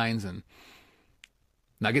between the lines and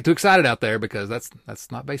not get too excited out there because that's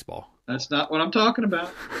not baseball. That's not what I'm talking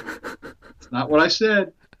about. It's not what I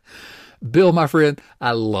said. Bill, my friend,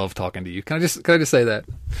 I love talking to you. Can I just say that?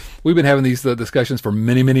 We've been having these discussions for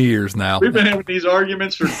many, many years now. We've been having these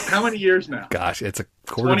arguments for how many years now? Gosh, it's a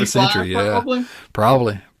quarter of a century. Probably? Yeah,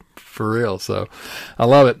 probably. For real. So I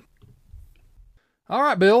love it. All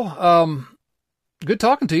right, Bill. Good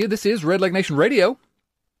talking to you. This is Red Leg Nation Radio,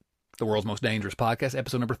 the world's most dangerous podcast,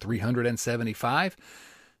 episode number 375.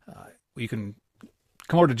 You can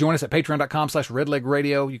come over to join us at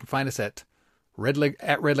patreon.com/redlegradio. You can find us at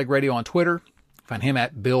Redleg Radio on Twitter. Find him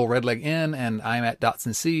at Bill Redleg N, and I'm at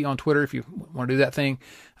DotsonC on Twitter if you want to do that thing.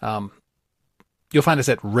 You'll find us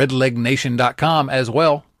at redlegnation.com as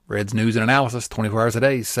well. Reds news and analysis, 24 hours a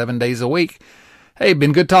day, 7 days a week. Hey,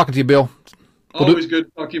 been good talking to you, Bill. Always good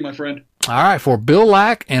to talk to you, my friend. All right, for Bill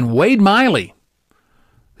Lack and Wade Miley,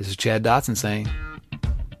 this is Chad Dotson saying,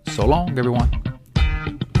 so long, everyone.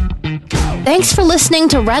 Thanks for listening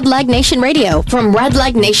to Red Leg Nation Radio from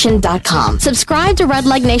redlegnation.com. Subscribe to Red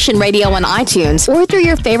Leg Nation Radio on iTunes or through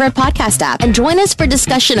your favorite podcast app and join us for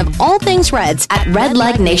discussion of all things Reds at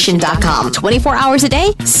redlegnation.com. 24 hours a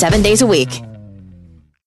day, 7 days a week.